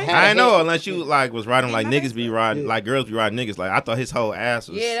getting Like my face. had- I head. know, unless you like was riding like Yeah, my niggas be riding, Yeah. like girls be riding niggas. Like I thought his whole ass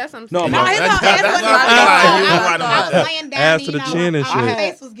was. Yeah, that's what I'm No, saying. my- No, his That's- whole ass that's was what I'm getting like, fucked. you I riding was about that. laying down. Ass and, to the you know, chin and my shit.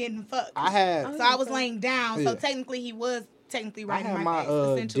 face was getting fucked. I had So I was laying down. So Yeah. technically, he was technically I riding had my my face.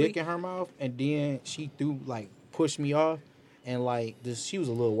 Essentially, dick in her mouth, and then she pushed me off, and like she was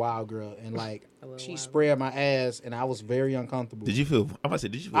a little wild girl, and like she spread my ass, and I was very uncomfortable. Did you feel? I'm about to say,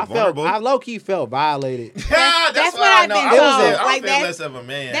 did you feel I felt vulnerable? I low key felt violated. Yeah, That's what why I I've know. been I told. feel Like, less that's- of a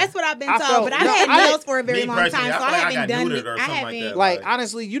man. that's what I've been I told. felt- But I've no, had I- nails for a very me long personally, time, I so feel I like I haven't got done neutered it. or I something like haven't. that. Like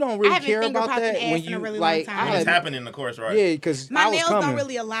honestly, you don't really haven't care finger about popped an that ass when in you a really like. long time. when I it's had- happening, of course, right? Yeah, because My I was nails coming. don't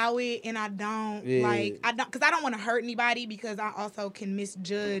really allow it, and I don't Yeah. because I don't want to hurt anybody because I also can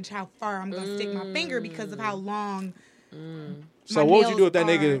misjudge how far I'm gonna stick my finger because of how long. So my what would you do if nails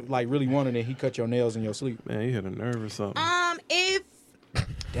that are- nigga like really wanted it? He cut your nails in your sleep. Man, you hit a nerve or something. If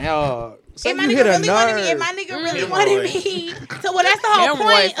Damn. So if my you nigga hit a really wanted me, nerve. if my nigga really Hemorrhoid. wanted me, so well, that's the whole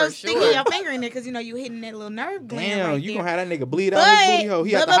Hemorrhoid point for of sticking sure. your finger in there because you know you hitting that little nerve gland. Damn, right you there. gonna have that nigga bleed out his booty hole.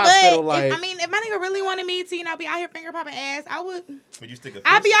 He at the hospital like. if my nigga really wanted me to, be out here finger popping ass, I would. Would you stick a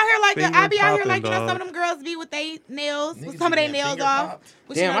I'd be fist? out here like Finger I'd be out here like popping, some dog. of them girls be with they nails, with Niggas some of be their getting nails finger off. popped.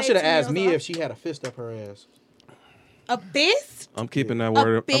 Which, you Damn, know, I they should have two asked nails me off. if she had a fist up her ass. A fist, I'm keeping that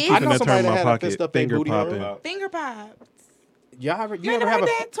word. I'm fist? keeping I know that somebody term in that my had a pocket. fist up their Finger booty hole. popping. finger pop. You ever You ain't ever never have heard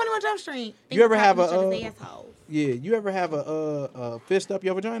a that? 21 Jump Street. You ever have Finger popping a, each other's assholes. yeah? You ever have a fist up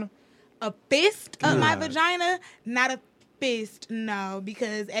your vagina? A fist of my Yeah. vagina? Not a fist, no,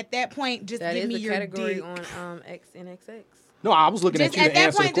 because at that point, just That give is me a your category dick. on XNXX. No, I was looking Just at you at to that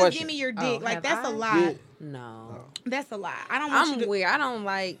answer point, the just question. give me your dick. Oh, like have that's a I? lie. Yeah. No. That's a lie. I don't want you I'm to. weird. I don't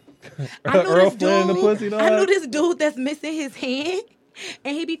like. I knew Earl this Flynn, the dude. pussy dog. I knew this dude that's missing his hand,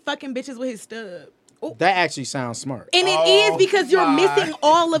 and he be fucking bitches with his stub. That actually sounds smart. And it Oh is because you're my. missing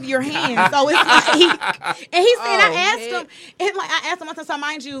all of your hands. So it's like, and he said, Oh, I asked man. him, and like I asked him one time. So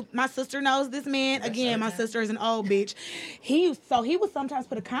mind you, my sister knows this man. Again, my sister is an old bitch. He would sometimes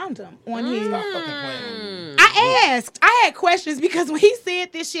put a condom on his. Stop fucking playing with me. I asked. I had questions because when he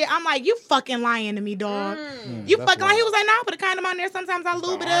said this shit, I'm like, you fucking lying to me, dog. You that's fucking lying. He wild. was like, nah, I put a condom on there. Sometimes I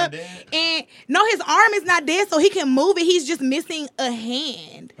lube it arm up. dead? And no, his arm is not dead, so he can move it. He's just missing a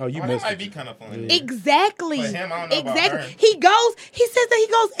hand. Oh, you Oh, that missed might it. be kind of funny. Exactly. For him, I don't know about Exactly. her. He says that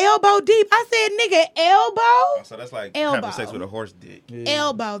he goes elbow deep. I said, nigga, elbow? So that's like Elbow. having sex with a horse dick. Yeah.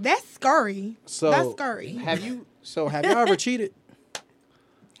 Elbow. That's scurry. So That's scurry. Have you ever cheated?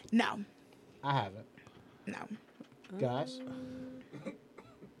 No. I haven't, No. guys.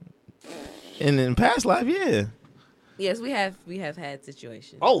 And in past life, yeah. Yes, we have had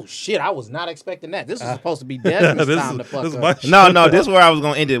situations. Oh shit! I was not expecting that. This is supposed to be Desmond's This time is- to fuck this is up. my- No, this is where I was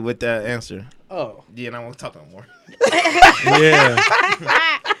gonna end it with that answer. Oh, Yeah, and I won't talk no more. Yeah.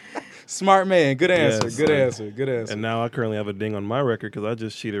 smart man. Good answer. Yes, Good sir. answer. Good answer. And now I currently have a ding on my record because I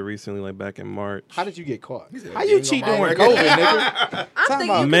just cheated recently, like back in March. How did you get caught? said, How you "Ding cheat on my during record." COVID, nigga? I'm Talking thinking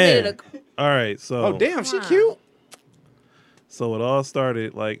about- you Man. committed a. All right, so Oh damn, she Wow. cute. So it all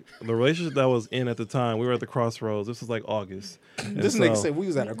started like the relationship that I was in at the time. We were at the crossroads. This was like August. And This nigga so- said we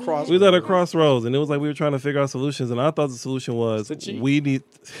was at a cross. we was at a crossroads, and it was like we were trying to figure out solutions. And I thought the solution was To cheat. we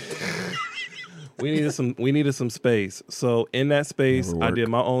needed some space. So in that space, Never I work. did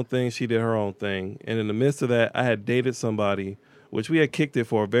my own thing. She did her own thing. And in the midst of that, I had dated somebody, which we had kicked it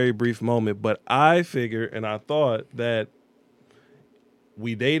for a very brief moment. But I figured and I thought that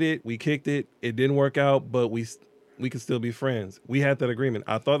we dated, we kicked it, it didn't work out, but we we could still be friends. We had that agreement.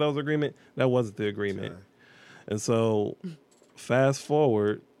 I thought that was agreement. That wasn't the agreement. And so, fast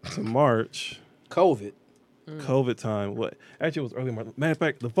forward to March. COVID time. What? Actually, it was early March. Matter of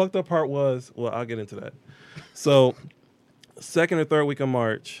fact, the fucked up part was, well, I'll get into that. So, second or third week of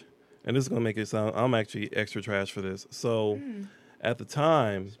March, and this is gonna make it sound, I'm actually extra trash for this. So, at the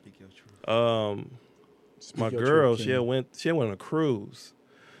time, my girl, she had went on a cruise.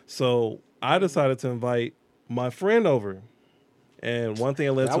 So I decided to invite my friend over. And one thing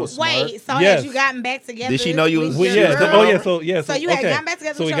led to wait. So had you gotten back together? Did she know you was? So you had gotten back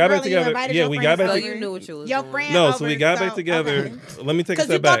together. So we got back together. Yeah, we got back So together. you knew what you was Your doing. friend. No, so we got back together. Okay. Let me take a Because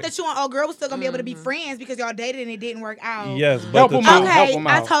you step thought back. that you and old girl was still gonna be able to be friends because y'all dated and it didn't work out. Yes, but Help the him truth, out. Help Okay, him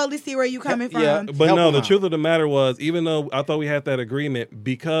I out. totally see where you coming from. Yeah. but Help no, him the out. truth of the matter was, even though I thought we had that agreement,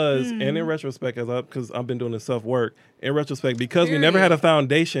 because and in retrospect, because I've been doing this self work, in retrospect, because we never had a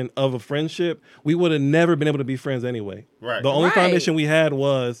foundation of a friendship, we would have never been able to be friends anyway. Right. The only Right. foundation we had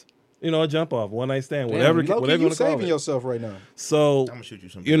was, a jump off, one night stand, whatever you you want to call saving it. yourself right now. So I'm gonna shoot you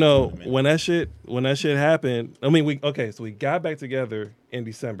some. when that shit happened, I mean, so we got back together in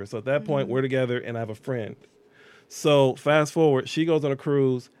December. So at that point, we're together, and I have a friend. So fast forward, she goes on a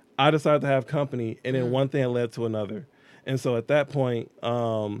cruise. I decided to have company, and then one thing led to another. And so at that point,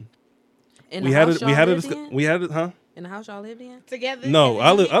 In we the had house it. y'all We had lived it. in? We had it. Huh? In the house y'all lived in? Together. No, and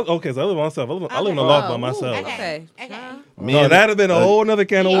I then- live. Okay, so I live by myself. I live in a Okay. loft by Oh, myself. Okay. Okay. No, that'd have been a whole nother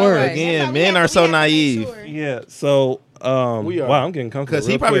can of Yeah, worms. right. Again, That's why men we are have so to make naive. sure. Yeah. So We are. wow, I'm getting comfortable. Because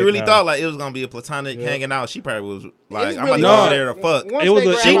he real probably quick really now. thought like it was gonna be a platonic hanging out. She probably was like, was I'm really about to not. go there to fuck. Once It was they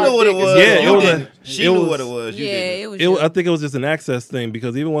a- grab She my knew what it dick, it's was. Yeah, it You was a- didn't. She it knew was- what it was. You Yeah, didn't. it was. I think it was just an access thing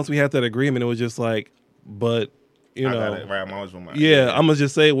because even once we had that agreement, it was just like, but I got it. Right, I'm always with my. yeah, I'm gonna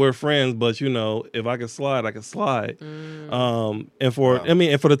just say we're friends, but if I could slide, I could slide. And for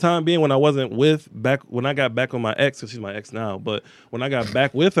the time being, when I got back with my ex, because she's my ex now, but when I got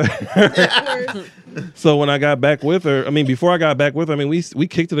back with her, so when I got back with her, before I got back with her, we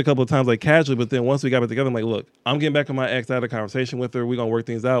kicked it a couple of times like casually, but then once we got back together, I'm like, look, I'm getting back with my ex. I had a conversation with her. We're gonna work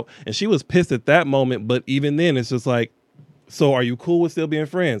things out, and she was pissed at that moment. But even then, it's just like, so are you cool with still being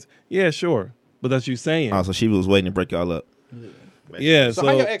friends? Yeah, sure. But that's you saying. Oh, so she was waiting to break y'all up. Yeah. So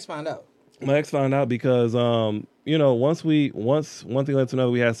how your ex find out? My ex found out because, once one thing led to another,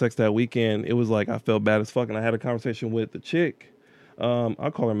 we had sex that weekend. It was like I felt bad as fuck, and I had a conversation with the chick. I'll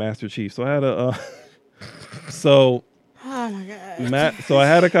call her Master Chief. So I had Oh my god. so I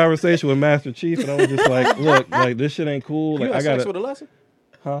had a conversation with Master Chief, and I was just like, look, like this shit ain't cool. You Like had I sex got with a lesson?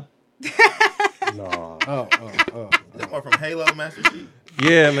 huh? No. That one from Halo, Master Chief.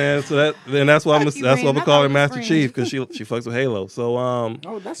 Yeah, man. So that's why Fuck you, that's why man. we I call thought her we Master was Chief because she fucks with Halo. So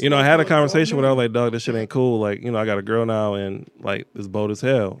that's I had a dope, conversation with her. I man. was like, dog, this shit ain't cool. Like, I got a girl now, and like it's bold as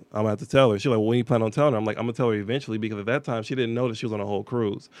hell. I'm gonna have to tell her. She's like, well, when you plan on telling her? I'm like, I'm gonna tell her eventually because at that time she didn't know that she was on a whole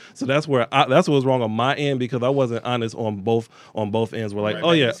cruise. So that's what was wrong on my end because I wasn't honest on both ends. We're like, Right, oh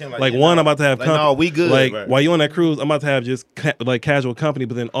right. yeah, It seemed like like, one, I'm about to have like, company. no, we good, Like right. while you on that cruise, I'm about to have just like casual company.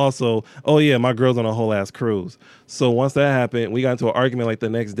 But then also, oh yeah, my girl's on a whole ass cruise. So once that happened, we got into an argument like the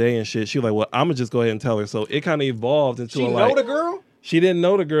next day and shit. She was like, well, I'm gonna just go ahead and tell her. So it kind of evolved into She a know like. the girl? She didn't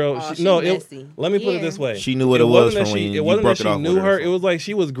know the girl. Oh, No, she messy. let me put it Yeah. this way. She knew what it was wasn't from that she- when it you wasn't broke that it she off knew with her, her. so. It was like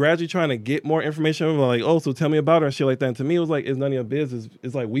she was gradually trying to get more information. Over like, oh, so tell me about her and shit like that. And to me, it was like, it's none of your business.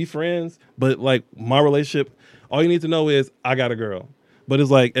 It's like we friends, but like my relationship, all you need to know is I got a girl. But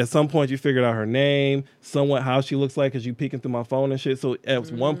it's like at some point you figured out her name, somewhat how she looks like because you peeking through my phone and shit. So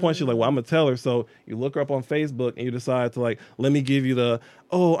at one point she's like, well, I'm gonna tell her. So you look her up on Facebook and you decide to like, let me give you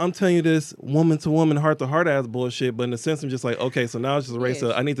I'm telling you this woman to woman, heart to heart ass bullshit. But in a sense, I'm just like, okay, so now it's just a race.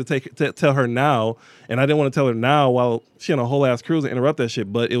 Yeah. I need to tell her now, and I didn't want to tell her now while she on a whole ass cruise and interrupt that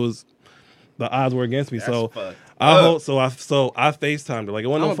shit. But it was the odds were against me. That's So fucked I up. hope I FaceTimed her. Like it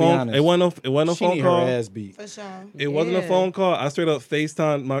wasn't no I'ma be phone. honest. It wasn't no She phone need call. her ass beat. For sure. It wasn't a Yeah. phone call. I straight up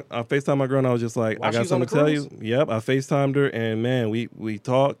FaceTimed my girl, and I was just like, While I got she's on something to the tell you. cruise? Yep, I FaceTimed her, and man, we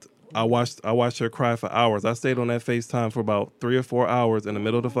talked. I watched her cry for hours. I stayed on that FaceTime for about 3 or 4 hours in the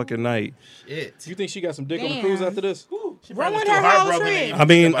middle of the fucking night. Shit. You think she got some dick on the Damn. cruise after this? She probably Ruined was her too whole heartbroken trip. to even I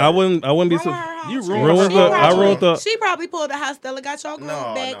mean, think I about it. wouldn't be. Ruined So, her whole You trip. ruined Ruined I ruined the. She probably pulled a hot Stella, got your glue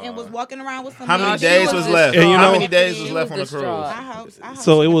No, back, no. and was walking around with some. How many she days was was just left? And you How know- many days was She left was on the cruise? distraught. I hope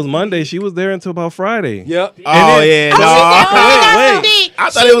So she it was got Monday. She was there until about Friday. Yep. Oh yeah, Oh, she definitely got wait. some dick. I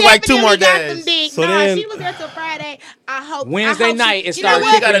thought She it was like 2 more definitely got some days. dick. So No, then- she was there till Friday. I hope Wednesday I hope night, she, it you know started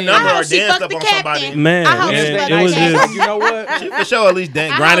what? She got a number I hope or she danced fucked up the on captain. somebody. Man, I hope and she it fucked was the just- captain. You know what? She for sure at least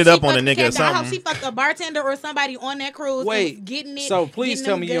I grinded hope up she on the fucked nigga or captain. I hope she something. fucked a bartender or somebody on that cruise. and Wait, was getting it. so please getting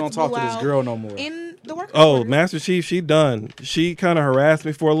tell them me you don't guts talk to blew this out. girl no more. In the work. Oh, Master Chief, she done. She kind of harassed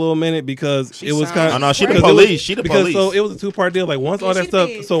me for a little minute because it was kind of. Oh no, she the police. She the police. So it was a 2-part deal. Like once all that stuff.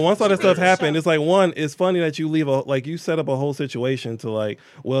 So once all that stuff happened, it's like one. It's funny that you leave you set up a whole situation to like.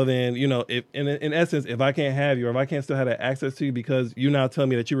 Well then, if in essence, if I can't have you, or if I can't still have that access to you because you now tell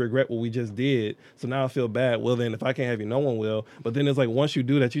me that you regret what we just did, so now I feel bad. Well then, if I can't have you, no one will. But then it's like once you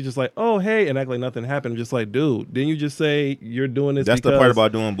do that, you just like, oh hey, and act like nothing happened. I'm just like, dude, didn't you just say you're doing this? That's the part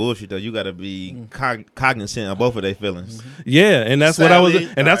about doing bullshit though. You got to be cognizant of both of their feelings. Yeah, and that's what I was,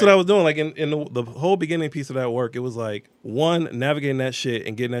 and that's what I was doing. Like in the whole beginning piece of that work, it was like one, navigating that shit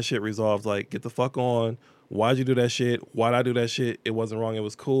and getting that shit resolved. Like, get the fuck on. Why'd you do that shit? Why'd I do that shit? It wasn't wrong. It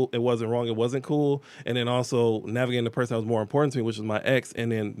was cool. It wasn't wrong. It wasn't cool. And then also navigating the person that was more important to me, which was my ex.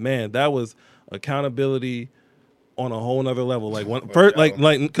 And then man, that was accountability on a whole nother level. Like first,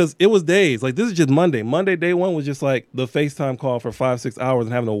 because it was days. Like this is just Monday. Monday day one was just like the FaceTime call for 5-6 hours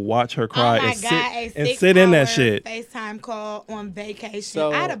and having to watch her cry and sit in that shit. FaceTime call on vacation.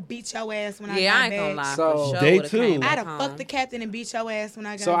 So, I'd have beat your ass when I got I ain't gonna lie. So sure day 2, I'd have fucked the captain and beat your ass when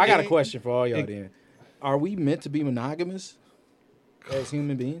I got. So I got a question for all y'all. Then, are we meant to be monogamous as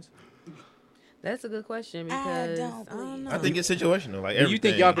human beings? That's a good question because I don't know. I think it's situational. Like, do you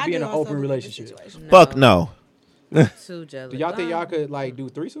think y'all could be in an open relationship? No. Fuck no. Too jealous. Do y'all think y'all could like do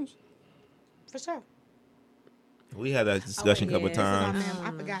threesomes? For sure. We had that discussion a couple times.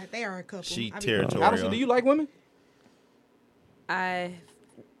 I forgot they are a couple. She territorial. Allison, do you like women? I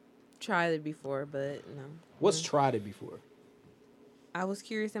tried it before, but no. What's tried it before? I was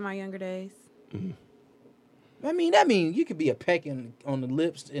curious in my younger days. I mean, that mean you could be a pecking on the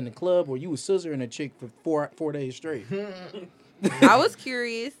lips in the club, or you was scissoring a chick for four days straight. I was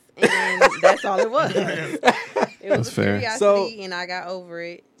curious, and that's all it was. It was fair. Curiosity, and I got over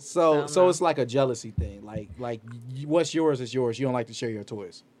it. So it's like a jealousy thing. Like what's yours is yours. You don't like to share your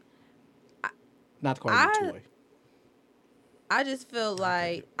toys. Not to call you a toy. I just feel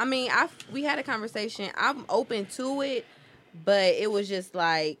like, we had a conversation. I'm open to it, but it was just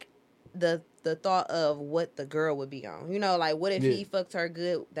like the thought of what the girl would be on. Like what if he fucked her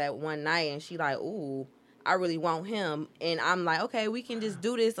good that one night and she like, ooh, I really want him. And I'm like, okay, we can just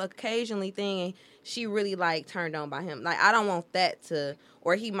do this occasionally thing. And she really like turned on by him. Like, I don't want that to,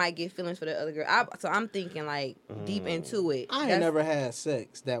 or he might get feelings for the other girl. So I'm thinking like deep into it. I ain't never had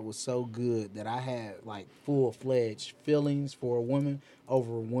sex that was so good that I had like full-fledged feelings for a woman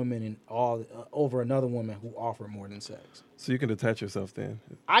over a woman and over another woman who offered more than sex. So you can detach yourself then.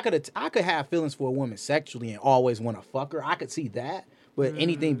 I could have feelings for a woman sexually and always want to fuck her. I could see that. But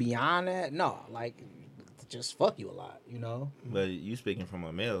anything beyond that, no. Like, just fuck you a lot, But you speaking from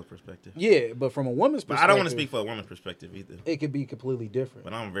a male perspective. Yeah, but from a woman's perspective. But I don't want to speak for a woman's perspective either. It could be completely different.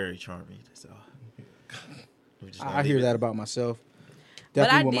 But I'm very charming, so. I hear that about myself. But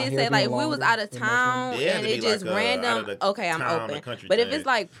I did say, like, if we was out of town and it just random, okay, I'm open. But if it's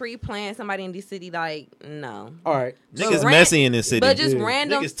like pre-planned, somebody in the city, like, no. All right. Niggas messy in this city. But just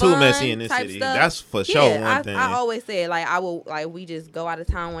random niggas too messy in this city. Stuff. That's for sure one thing. I always said, like, we just go out of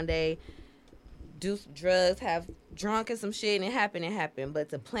town one day, do drugs, have drunk and some shit, and it happened. But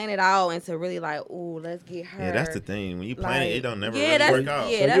to plan it out and to really like, ooh, let's get her. Yeah, that's the thing. When you plan it don't never really work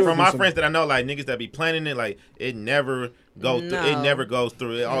out. Yeah, from my friends that I know, like niggas that be planning it, like it never goes through. It never goes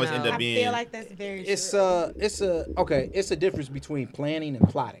through. It always end up being. I feel like that's very. It's a difference between planning and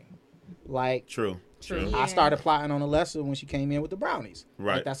plotting. Like True. Yeah. I started plotting on Alessa when she came in with the brownies.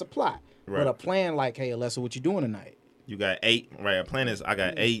 Right. Like, that's a plot. Right. But a plan, like, hey, Alessa, what you doing tonight? You got 8, right? A plan is I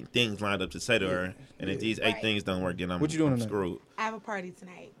got 8 things lined up to say to her, and if these 8 things don't work, then I'm screwed. I have a party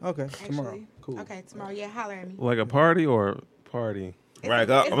tonight. Okay, tomorrow. Cool. Okay, tomorrow. Yeah, holler at me. Like a party or party? Right,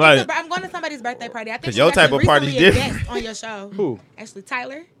 I'm going to somebody's birthday party. I think your type of party's different. Guest on your show. Who? Actually,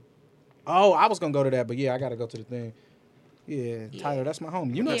 Tyler. Oh, I was gonna go to that, but yeah, I gotta go to the thing. Yeah, Tyler, that's my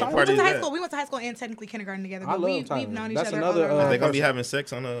homie. You know Tyler? We went to high school. We went to high school and technically kindergarten together. But I love Tyler. We've known each That's other. another. All They gonna be having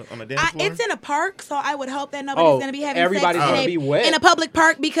sex on a dance floor? It's in a park, so I would hope that nobody's gonna be having sex in a public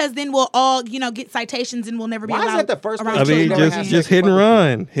park, because then we'll all get citations and we'll never be allowed. Why is that the first? I mean, just hit and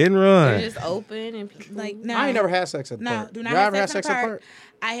run. They're just open and people like. No, I ain't never had sex at the park. Do not have sex at the park.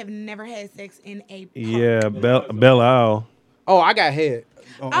 I have never had sex in a park. Yeah, Belle Isle. Oh, I got head.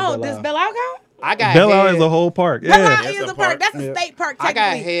 Does Belle Isle count? I got Belle Isle is a whole park. Yeah, Belle Isle is a park. That's a state park. I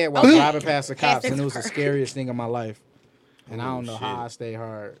got head while driving past the cops, and it was the scariest thing of my life. And I don't know how I stayed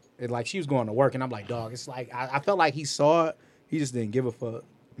hard. It like she was going to work, and I'm like, dog. It's like I felt like he saw it. He just didn't give a fuck.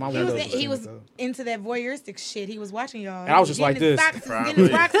 He was into that voyeuristic shit. He was watching y'all. And I was just like this. Getting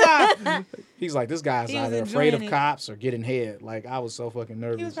his rocks off. He's like, this guy's either afraid of cops or getting head. Like, I was so fucking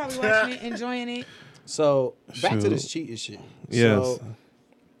nervous. He was probably watching it, enjoying it. So back to this cheating shit. Yes. So,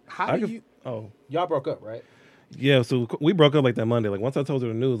 how do you? Oh. Y'all broke up, right? Yeah, so we broke up like that Monday. Like once I told her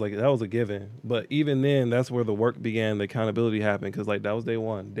the news, like that was a given. But even then, that's where the work began. The accountability happened because like that was day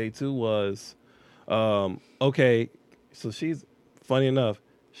one. Day two was, okay. So she's funny enough.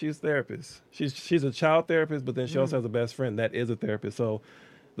 She's a therapist. She's a child therapist, but then she also has a best friend that is a therapist. So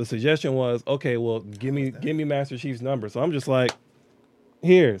the suggestion was, okay, well, give me Master Chief's number. So I'm just like,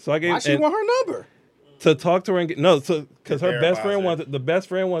 here. So I gave. Why she want her number? To talk to her and because her best friend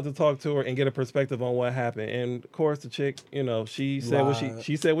wanted to talk to her and get a perspective on what happened. And of course, the chick, she said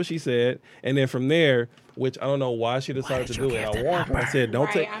what she said, and then from there, which I don't know why she decided to do it. I warned her. I said,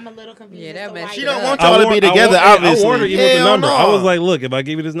 "Don't take." I'm a little confused. Yeah, that mess. She don't want y'all to be together. Obviously, I warned her even with the number. No. I was like, "Look, if I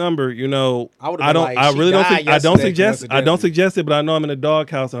give you this number, I don't suggest it, but I know I'm in a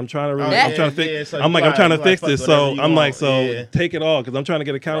doghouse and I'm trying to fix. I'm trying to fix this. So I'm like, take it all because I'm trying to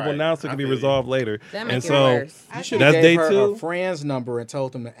get accountable now, so it can be resolved later. And so you should that's have day gave her two. a friend's number and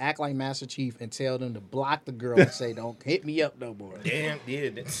told them to act like Master Chief and tell them to block the girl and say, "Don't hit me up no more." Damn, yeah.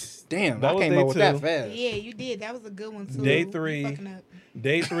 Damn, That I was came day up with two. that fast. Yeah, you did. That was a good one too. Day You three. fucking up.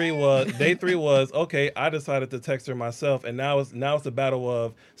 Day three was okay. I decided to text her myself, and now it's a battle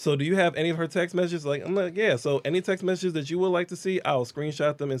of. So, do you have any of her text messages? Like, I'm like, yeah. So, any text messages that you would like to see, I'll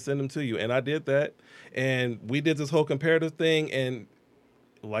screenshot them and send them to you. And I did that, and we did this whole comparative thing. And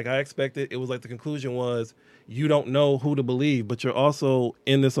like I expected, it was like the conclusion was you don't know who to believe, but you're also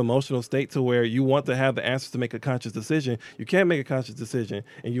in this emotional state to where you want to have the answers to make a conscious decision. You can't make a conscious decision,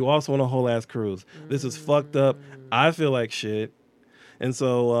 and you also on a whole ass cruise. This is fucked up. I feel like shit. And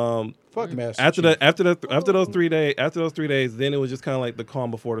so Fuck Master after Chief. those 3 days, then it was just kind of like the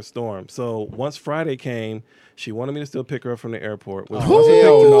calm before the storm. So once Friday came, she wanted me to still pick her up from the airport. Which Hell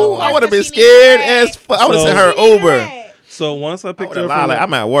no. I would have been scared as fuck. I would have sent her Uber. So once I picked her up Like,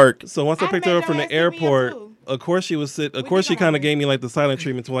 I'm at work. so once I picked her up from the airport, of course she was sit. Of course she kind of gave me like the silent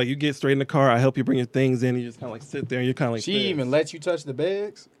treatment to like you get straight in the car. I help you bring your things in. You just kind of like sit there and you're kind of like She this. even let you touch the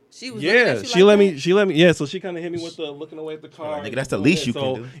bags? She was Yeah, she let me. Yeah, so she kind of hit me with the looking away at the car. Nigga, that's the least you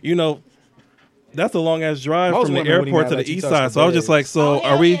can do. That's a long ass drive Most from the women wouldn't airport even to the let you east touch side. the So I was just like, so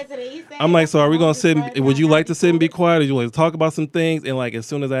are we? I'm like, so are we gonna sit? Would you like to sit and be quiet? Or would you like to talk about some things? And like as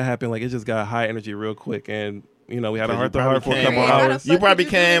soon as that happened, like it just got high energy real quick, and we had a heart to heart for a couple hours. You probably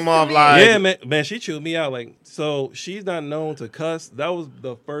came off like, Yeah, man, she chewed me out. Like, so she's not known to cuss. That was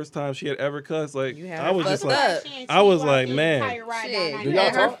the first time she had ever cussed. Like, I was just like, I was like, man. Shit, Do you y'all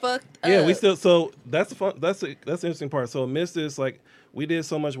had her talk? fucked up. Yeah, we still. So that's the fun. That's the interesting part. So amidst this, like, we did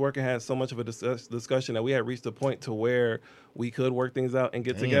so much work and had so much of a discussion that we had reached a point to where we could work things out and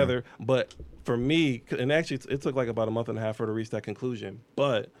get together. But for me, and actually, it took like about a month and a half for her to reach that conclusion.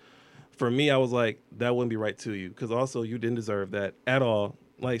 But for me, I was like, that wouldn't be right to you because also you didn't deserve that at all.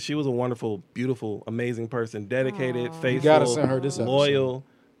 Like, she was a wonderful, beautiful, amazing person, dedicated, faithful, You gotta send her this episode. loyal,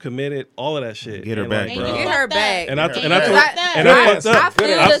 committed, all of that shit. Get her And, back, like, bro. bro, Get her back. And I Get her and I back. told I- and I fucked I up.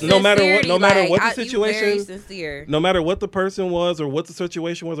 feel the No matter what, no matter what the sincerity, like, you very situation, sincere. no matter what the person was or what the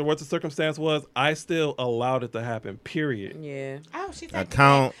situation was or what the circumstance was, I still allowed it to happen. Period. Yeah. Oh, she's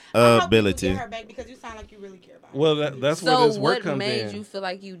Accountability. Get her back because you sound like you really care about her. Well, that's where So this work what comes made in. you feel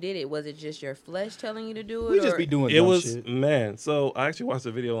like you did it? Was it just your flesh telling you to do it? We just or- be doing It dumb was shit. man. So I actually watched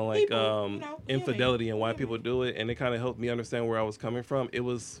a video on like People, infidelity human, and why human. people do it, and it kind of helped me understand where I was coming from. It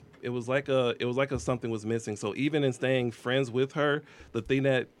was like a something was missing. So even in staying friends with her, the thing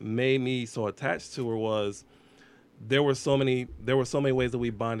that made me so attached to her was there were so many ways that we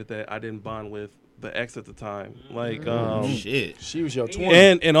bonded that I didn't bond with the ex at the time. Like Shit. She was your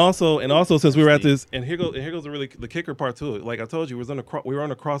twin. and also since we were at this, and here goes the kicker part to it. Like I told you, we were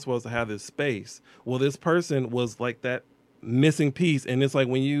on a crossroads to have this space. Well, this person was like that missing piece, and it's like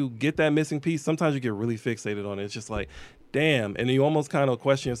when you get that missing piece, sometimes you get really fixated on it. It's just like, damn, and you almost kind of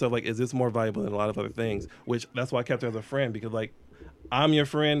question yourself, like, is this more valuable than a lot of other things? Which that's why I kept her as a friend, because like I'm your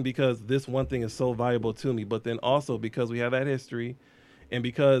friend because this one thing is so valuable to me, but then also because we have that history. And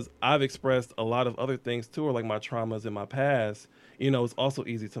because I've expressed a lot of other things to her, like my traumas in my past, it's also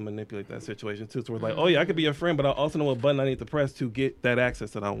easy to manipulate that situation too. So we're like, oh yeah, I could be your friend, but I also know what button I need to press to get that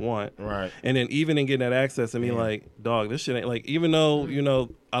access that I want. Right. And then even in getting that access, and me like, dog, this shit ain't like, even though,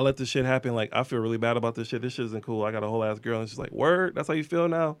 I let this shit happen, like I feel really bad about this shit. This shit isn't cool. I got a whole ass girl, and she's like, word, that's how you feel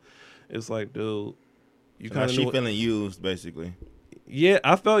now? It's like, dude, you So kind now of she feeling used, basically. Yeah,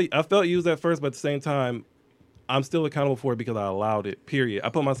 I felt used at first, but at the same time, I'm still accountable for it because I allowed it. Period. I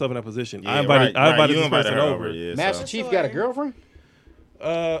put myself in that position. Yeah, I invited you this invited person her over. yeah, Master so. Chief got a girlfriend?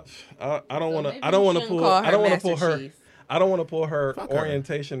 I don't want maybe to. I don't you want to shouldn't pull. call I her don't want to Master pull her. Chief. I don't want to pull her Fuck her.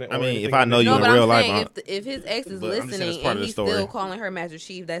 orientation. I mean, if I know you No, in but I'm real life, saying if his ex is But I'm just saying listening it's part and of the he's story. still calling her Master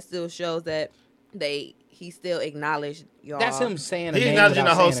Chief, that still shows that he still acknowledged y'all. That's him saying. He's name acknowledging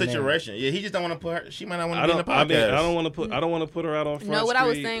the without whole saying a name. situation. Yeah, he just don't want to put her. She might not want I to be in the don't. I podcast. mean, I don't want to put her out on front. No, what I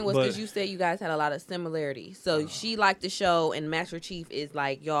was Street, saying was but- because you said you guys had a lot of similarities. So she liked the show, and Master Chief is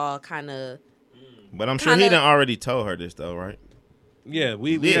like y'all kind of. But I'm sure he done already told her this though, right? Yeah,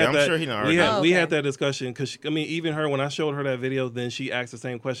 we Yeah, had I'm that, sure he done we already had, we know. had that discussion because I mean, even her when I showed her that video, then she asked the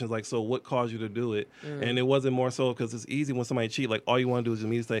same questions like, "So what caused you to do it?" And it wasn't more so because it's easy when somebody cheat. Like all you want to do is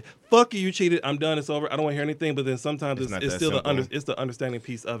immediately say, "Fuck you, you cheated. I'm done. It's over. I don't want to hear anything." But then sometimes It's not it's that still simple. it's the understanding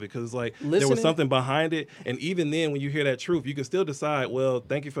piece of it because it's like there Listening- was something behind it, and even then when you hear that truth, you can still decide. Well,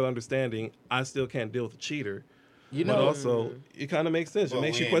 thank you for the understanding. I still can't deal with a cheater. You But know, also it kind of makes sense. Well, it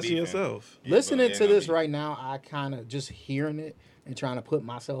makes we you ain't question beefing. yourself. Yeah, listening but to yeah, this no, right now, I kind of just hearing it and trying to put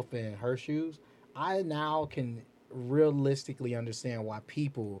myself in her shoes. I now can realistically understand why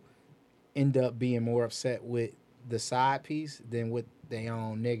people end up being more upset with the side piece than with their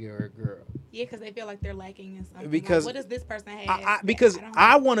own nigga or girl. Yeah, because they feel like they're lacking in something. Because like, what does this person have? Because don't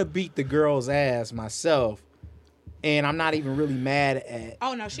I have? want to beat the girl's ass myself, and I'm not even really mad at.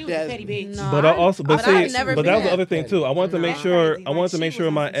 Oh no, she was That's- a petty bitch. No. But I also, but I've see, never but been that was the that other thing too. I wanted to make That's sure, crazy. I wanted Like, to make she sure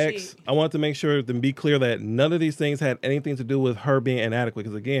was my on some ex, shit. I wanted to make sure to be clear that none of these things had anything to do with her being inadequate.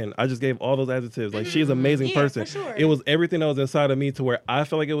 Because again, I just gave all those adjectives. Like she's an amazing Yeah, person. for sure. It was everything that was inside of me to where I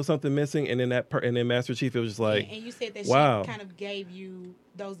felt like it was something missing, and then and then Master Chief, it was just like, and you said that wow. she kind of gave you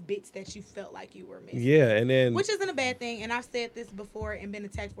those bits that you felt like you were missing. yeah, and then Which isn't a bad thing, and I've said this before and been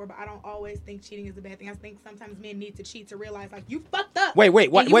attacked for, but I don't always think cheating is a bad thing. I think sometimes men need to cheat to realize, like, you fucked up. Wait,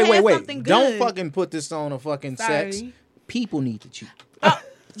 and you had something Don't good. fucking put this on a fucking sex. Sorry. People need to cheat.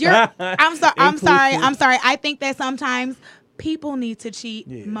 I'm sorry. I think that sometimes people need to cheat,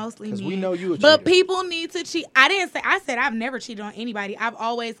 Yeah, mostly 'cause men. we know you a but cheater. people need to cheat. I said I've never cheated on anybody. I've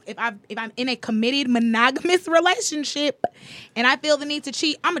always, if I'm in a committed monogamous relationship and I feel the need to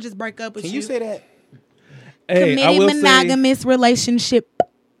cheat, I'm gonna just break up with Can you. you say that? hey, I Committed will say, monogamous relationship.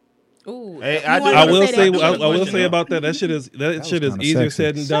 Ooh. Hey, You I will say say, that. I will say about that. That shit is kinda easier sexy.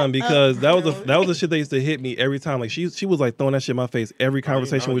 said than done because that was the shit that used to hit me every time. Like she was like throwing that shit in my face every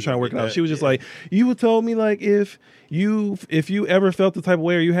conversation we were trying to work it out. She was just like, you would told me like if you ever felt the type of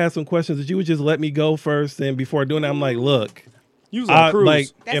way or you had some questions that you would just let me go first and before doing that I'm like, look. You was on a cruise. Like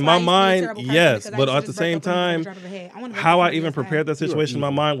That's in why I my used to be a mind, terrible person, yes, because I but used to at the just break same up with them time, at the drop of a hat. I wanna break how up I with even this guy. prepared that You are situation in my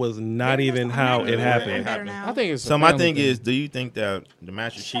evil. mind was not Very even much how so. it I'm happened. better now. I think it's. So a my family thing is, do you think that the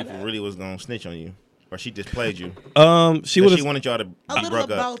Master Chief really was gonna snitch on you, or she just played you? She That would she wanted y'all to A be little broke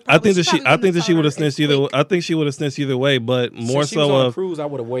of up. both. I think that probably I think that she would have wouldn't snitched either. told her I think she would have snitched either way, but more Since she was so on a of cruise, I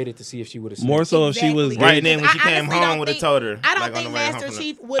would have waited to see if she would have. more so if she was Exactly. Right, and then when she I came honestly home, don't would have think- told her. I don't like, on think the way home Master from the-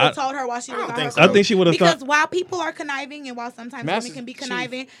 Chief would have told her while she was don't on think her so. I think she would have because thought. while people are conniving and while sometimes Master women can be Chief.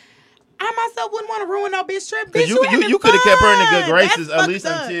 conniving, I myself wouldn't want to ruin no bitch trip. Bitch, Because you you could have kept her in the good fun. graces That's at least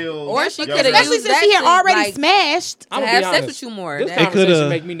fucked up. until. Or she y'all coulda got- Especially used since that he had to, already like, smashed. To I'ma be have sex honest. with you more. This That- conversation coulda-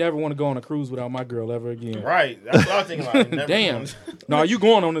 make me never want to go on a cruise without my girl ever again. Right, that's what I was thinking. Like, never Damn. mind. No, you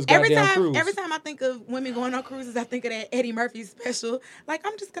going on this Every goddamn time, cruise? every time I think of women going on cruises, I think of that Eddie Murphy special. Like,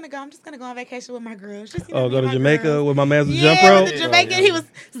 I'm just gonna go on vacation with my girls. Just, you know, Oh, me go and to my Jamaica girls. with my man's Yeah, jump rope. with the Jamaican, he was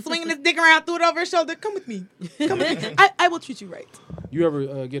swinging his dick around, threw it over his shoulder. Come with me. Come with me. I will treat you right. You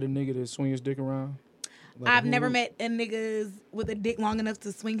ever get a nigga to swing his dick around? Like I've a never hula? met a nigga with a dick long enough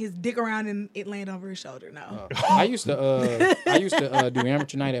to swing his dick around and it land over his shoulder. No. I used to do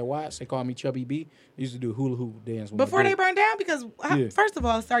amateur night at Watts. They called me Chubby B. I used to do hula hoop dance. With my Before they dick. burned down, because Yeah. first of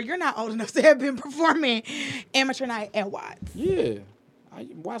all, sir, you're not old enough to have been performing amateur night at Watts. Yeah,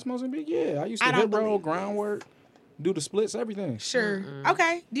 Watts Mozambique. Yeah, I used to I don't hip roll, believe groundwork, do the splits, everything. Sure.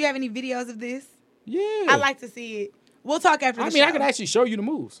 Okay. Do you have any videos of this? Yeah, I'd like to see it. We'll talk after the I show. mean, I could actually show you the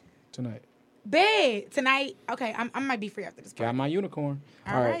moves tonight. Bed tonight. Okay, I might be free after this. Got my unicorn.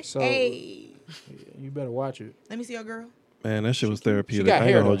 All right. so Hey, you better watch it. let me see your girl. Man, that shit was therapeutic. got I ain't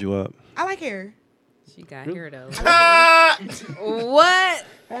hair, gonna hold though. you up. I like hair. She got Really? here though. Ah! What?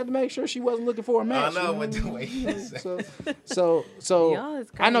 I had to make sure she wasn't looking for a match. know, you but the what way I you mean? said So Y'all is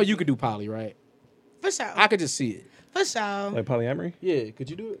I know crazy. you could do poly, right? For sure. I could just see it. For sure. Like polyamory. Yeah, could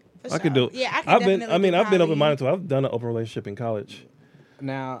you do it? For I could do sure. it. Yeah, I could I've been. definitely I mean, do I've been poly. open-minded too. I've done an open relationship in college.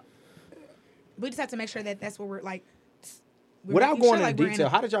 Now, We just have to make sure that that's what we're like. we're without making sure, going like, into we're detail, a-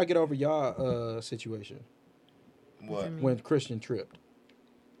 how did y'all get over y'all situation What? when Christian tripped?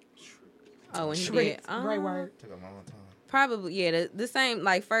 Oh, when he did. Tricked. Great word. Took a long time. Probably, yeah. The same,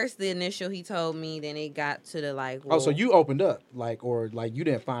 like, first the initial he told me, then it got to the, like, Oh, so well, you opened up, or you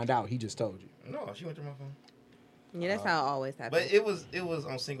didn't find out? He just told you. No, she went through my phone. Yeah, that's how it always happens. But it was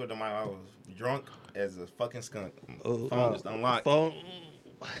on Cinco de Mayo. I was drunk as a fucking skunk. Phone just unlocked. Phone.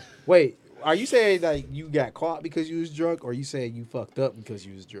 Wait, are you saying like you got caught because you was drunk, or you saying you fucked up because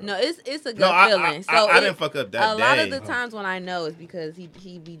you was drunk? No, it's a good No, feeling. I didn't fuck up that a day. lot of the times when I know is because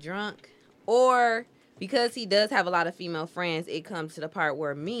he be drunk, or because he does have a lot of female friends. It comes to the part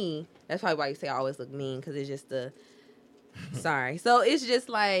where that's probably why you say I always look mean, because it's just sorry. So it's just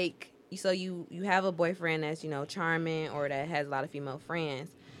like, so you have a boyfriend that's, charming, or that has a lot of female friends.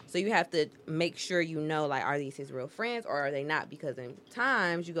 So you have to make sure like, are these his real friends or are they not? Because in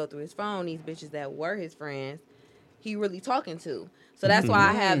times you go through his phone, these bitches that were his friends, he really talking to. So that's why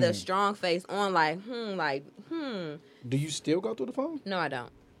I have the strong face on, Do you still go through the phone? No, I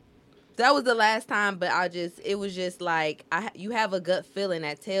don't. That was the last time, but it was just like, you have a gut feeling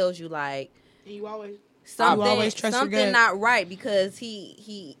that tells you like, And you always trust your gut. something not right, because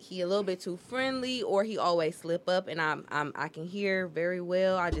he a little bit too friendly, or he always slip up, and I can hear very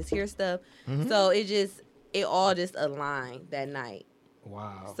well. I just hear stuff. So it all just aligned that night.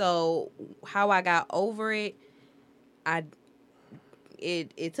 Wow. So how I got over it,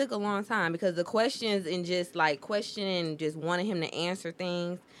 it took a long time, because the questions and just like questioning, just wanting him to answer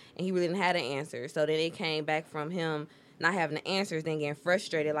things, and he really didn't have an answer. So then it came back from him not having the answers, then getting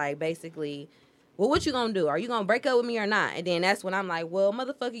frustrated, like basically, well, what you gonna do? Are you gonna break up with me or not? And then that's when I'm like, well,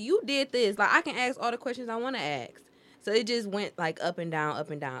 motherfucker, you did this. Like, I can ask all the questions I want to ask. So it just went like up and down,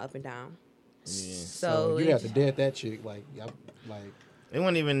 up and down, up and down. Yeah. So you have to dead that chick, like. It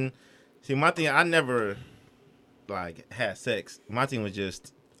wasn't even. See, my thing, I never had sex. My thing was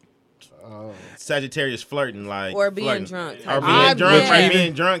just Sagittarius flirting, like, or being flirting. drunk, or being drunk, like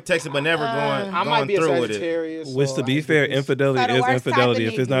being drunk, texting, but never going I might be a through with it. Sagittarius. Which, to be fair, infidelity So the is worst infidelity. type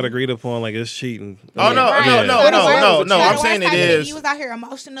If of it's not nigga. agreed upon, like, it's cheating. Oh no, Right. Yeah. no! I'm saying it is. You was out here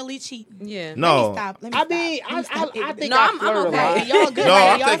emotionally cheating. Yeah. No, Let me stop. I mean, I think No, I I'm flirt a okay. lot. Y'all good. No,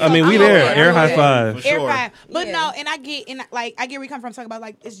 right? I'm Y'all thinking- I mean, we I'm there. okay. Air I'm high okay. five. For sure. Everybody. But Yeah. no, and I get where you come from, talking about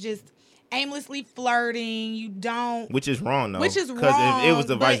like it's just aimlessly flirting. You don't. which is wrong though. Which is because if it was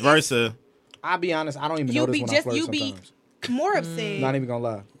the wrong, vice but it's- versa, I'll be honest, I don't even You notice be when just I flirt you be sometimes. more upset Not even gonna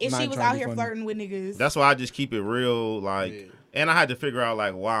lie. if Not she even was trying to out be here funny. flirting with niggas. that's why I just keep it real, like. And I had to figure out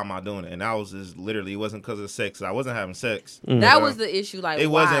like why am I doing it, and I was just literally, it wasn't because of sex. I wasn't having sex. That was the issue. Like, It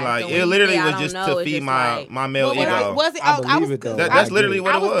wasn't why? like So when it you literally say, I was don't just know, to it's feed just my like, my male Well, ego. was it? I I believe was. it, though. That's I literally get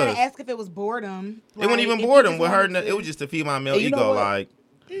what I it was was. gonna ask if it was boredom. It wasn't Like, even if you boredom just with her. wanted It to- was just to feed my male And you know ego. what? Like,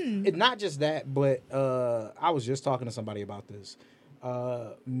 It's not just that, but I was just talking to somebody about this.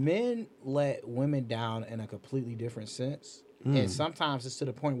 Men let women down in a completely different sense, and sometimes it's to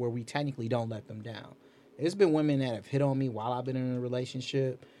the point where we technically don't let them down. There's been women that have hit on me while I've been in a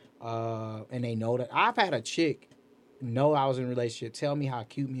relationship, and they know that. I've had a chick know I was in a relationship, tell me how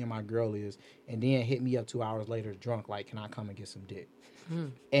cute me and my girl is, and then hit me up 2 hours later drunk, like, can I come and get some dick?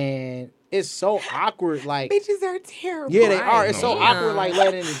 And it's so awkward, like, Bitches are terrible. yeah, they are. It's so Damn. awkward, like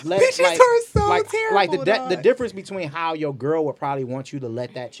Bitches like, are so like terrible, the dog. difference between how your girl would probably want you to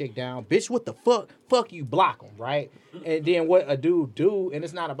let that chick down, bitch. What the fuck you block them, right? And then what a dude do, and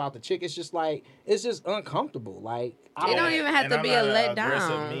it's not about the chick. It's just like it's just uncomfortable. Like It don't even have and to I'm be not a an let aggressive,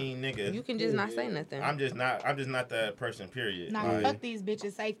 down. mean nigga. You can just not say nothing. I'm just not that person. Period. Nah, Like, fuck these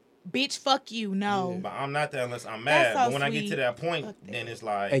bitches. Say, bitch, fuck you. No. but I'm not that unless I'm That's mad. so But when I get sweet. to that point, Fuck that. then it's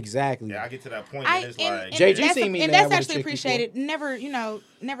like exactly. Yeah, I get to that point, then it's like JG that's seen me and mad that's with a actually chick appreciated. Never,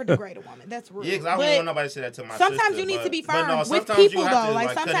 never degrade a woman. That's rude. yeah, because I don't But want nobody to say that to my sometimes sister, you need to be but firm no, with sometimes people you have though. to, Like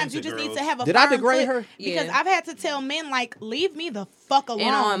cut sometimes into you just need girls. to have a Did I firm degrade foot, her? because Yeah. I've had to tell men like, leave me the fuck alone.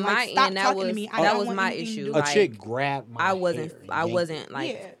 And on like, my stop end, that talking was to me. I that don't was want my anything to issue. do A with Like, chick grabbed my I wasn't hair, I yanked wasn't it,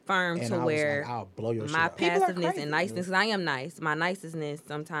 like Yeah. firm and to I was where like, I'll blow your shit my out. People are passiveness crazy. and niceness, because I am nice. My niceness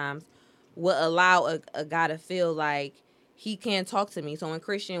sometimes would allow a guy to feel like he can't talk to me. So when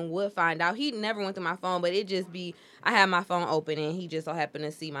Christian would find out, he never went through my phone, but it just be, I had my phone open and he just so happened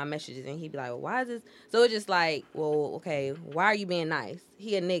to see my messages and he'd be like, well, why is this? So it's just like, well, okay, why are you being nice?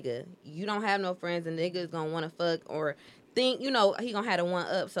 He a nigga. You don't have no friends, and nigga's gonna want to fuck or think, he gonna have to one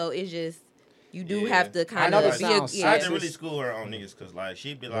up. So it's just, you do Yeah. have to kind know of this be sounds I had sexist. to really school her on niggas because like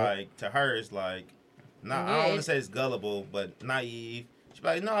she'd be like, to her it's like, nah, I Yeah, don't want it- to say it's gullible, but naive. She'd be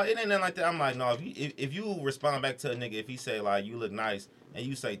like, no, it ain't nothing like that. I'm like, no, if you respond back to a nigga, if he say like you look nice and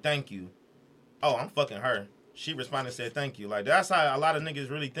you say thank you, oh, I'm fucking her. She responded and said thank you. Like that's how a lot of niggas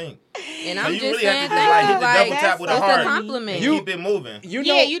really think. And So I'm you just really have saying to just like hit the things double like, tap with a it's heart a compliment. and You- keep it moving. You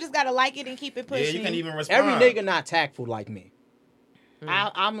know, Yeah, you just gotta like it and keep it Yeah, pushing. you can even respond. every nigga not tactful like me.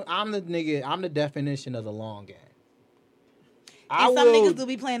 I'm the nigga. I'm the definition of the long game. And some niggas do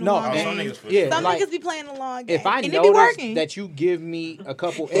be playing the No, long Oh, game. some niggas for Yeah, sure. Some like, niggas be playing the long game. If I and it be notice working. that you give me a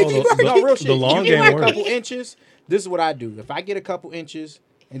couple Oh, inches, the- no real shit. the long you give me game a couple works. inches. This is what I do. If I get a couple inches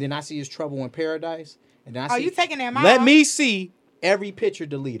and then I see his trouble in paradise, and then I Oh, see, you taking that mile? let me see every picture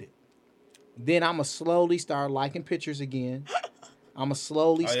deleted. Then I'm going to slowly start liking pictures again. I'm going to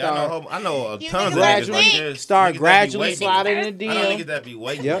slowly start. I know You tons of niggas niggas like like this. this. Start Niggas that be gradually waiting. sliding in the I know DM. niggas that be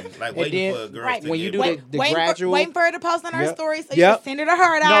waiting, Yep. like And waiting then, for a girl right, to when you get do wet. the waiting gradual. waiting for her to post on her Yep. story so you Yep. can send her the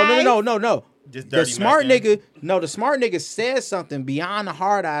hard eyes. No. Just The dirty smart macking. nigga, the smart nigga says something beyond the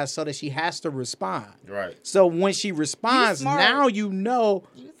hard eyes so that she has to respond. Right. So when she responds, smart. now you know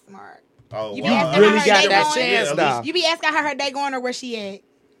You smart. Oh, You wow. be asking really how her got day that going. chance Yeah, at now. least- You be asking how her day going or where she at.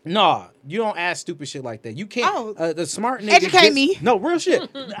 Nah, you don't ask stupid shit like that. You can't. Oh. The smart nigga Educate me. No, real shit.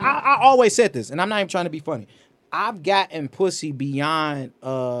 I always said this, and I'm not even trying to be funny. I've gotten pussy beyond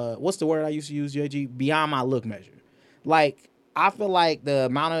what's the word I used to use, JG? Beyond my look measure. Like I feel like the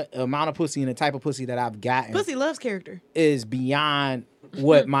amount of pussy and the type of pussy that I've gotten Pussy loves character. is beyond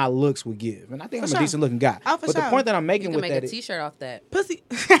what my looks would give, and I think For I'm sure. a decent looking guy. Oh, for but the sure. point that I'm You making can with make that a is, T-shirt off that. Pussy.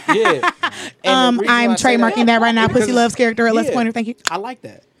 yeah. And the reason I'm why I say trademarking that right now. because Pussy loves character. Let's yeah. pointer. Thank you. I like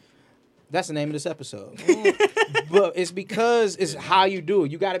that. That's the name of this episode. But it's because it's how you do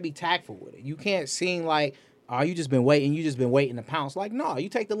it. You got to be tactful with it. You can't seem like, oh, you just been waiting to pounce. Like, no, you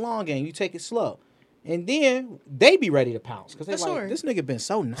take the long game. You take it slow. And then they be ready to pounce. Because they're For like, sure. this nigga been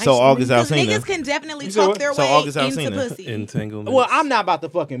so nice. So to August me. Because Alsina. niggas can definitely You said what? talk their So way August into Alsina. pussy. Entanglement. Well, I'm not about to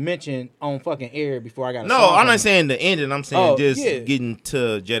fucking mention on fucking air before I got a No, song I'm coming. not saying the ending. I'm saying Oh, just yeah. getting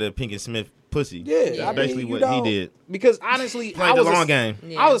to Jada Pinkett Smith pussy. Yeah, That's I mean, basically you what don't- he did. Because honestly, Played the long game.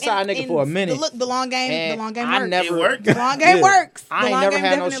 Yeah. I was a side And- nigga for a and minute. The long game. And The long game I works. never- It worked. The long game works. The I ain't long never game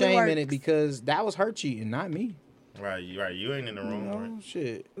had no definitely shame works. in it because that was her cheating, not me. Right. You ain't in the You room. know,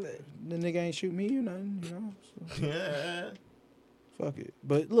 shit. The nigga ain't shoot me or nothing, you know. So, Right? Yeah. fuck it.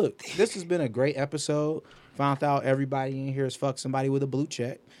 But look, this has been a great episode. Found out everybody in here has fucked somebody with a blue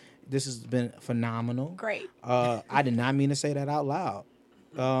check. This has been phenomenal. Great. I did not mean to say that out loud.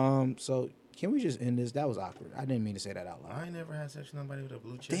 So can we just end this? That was awkward. I didn't mean to say that out I loud. ain't never had sex with nobody with a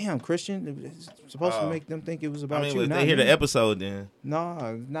blue check. Damn, Christian, it's supposed to Oh. make them think it was I about mean, you. if not they hear me. the episode, then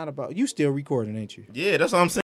No, not about you. Still recording, ain't you? yeah, that's what I'm saying.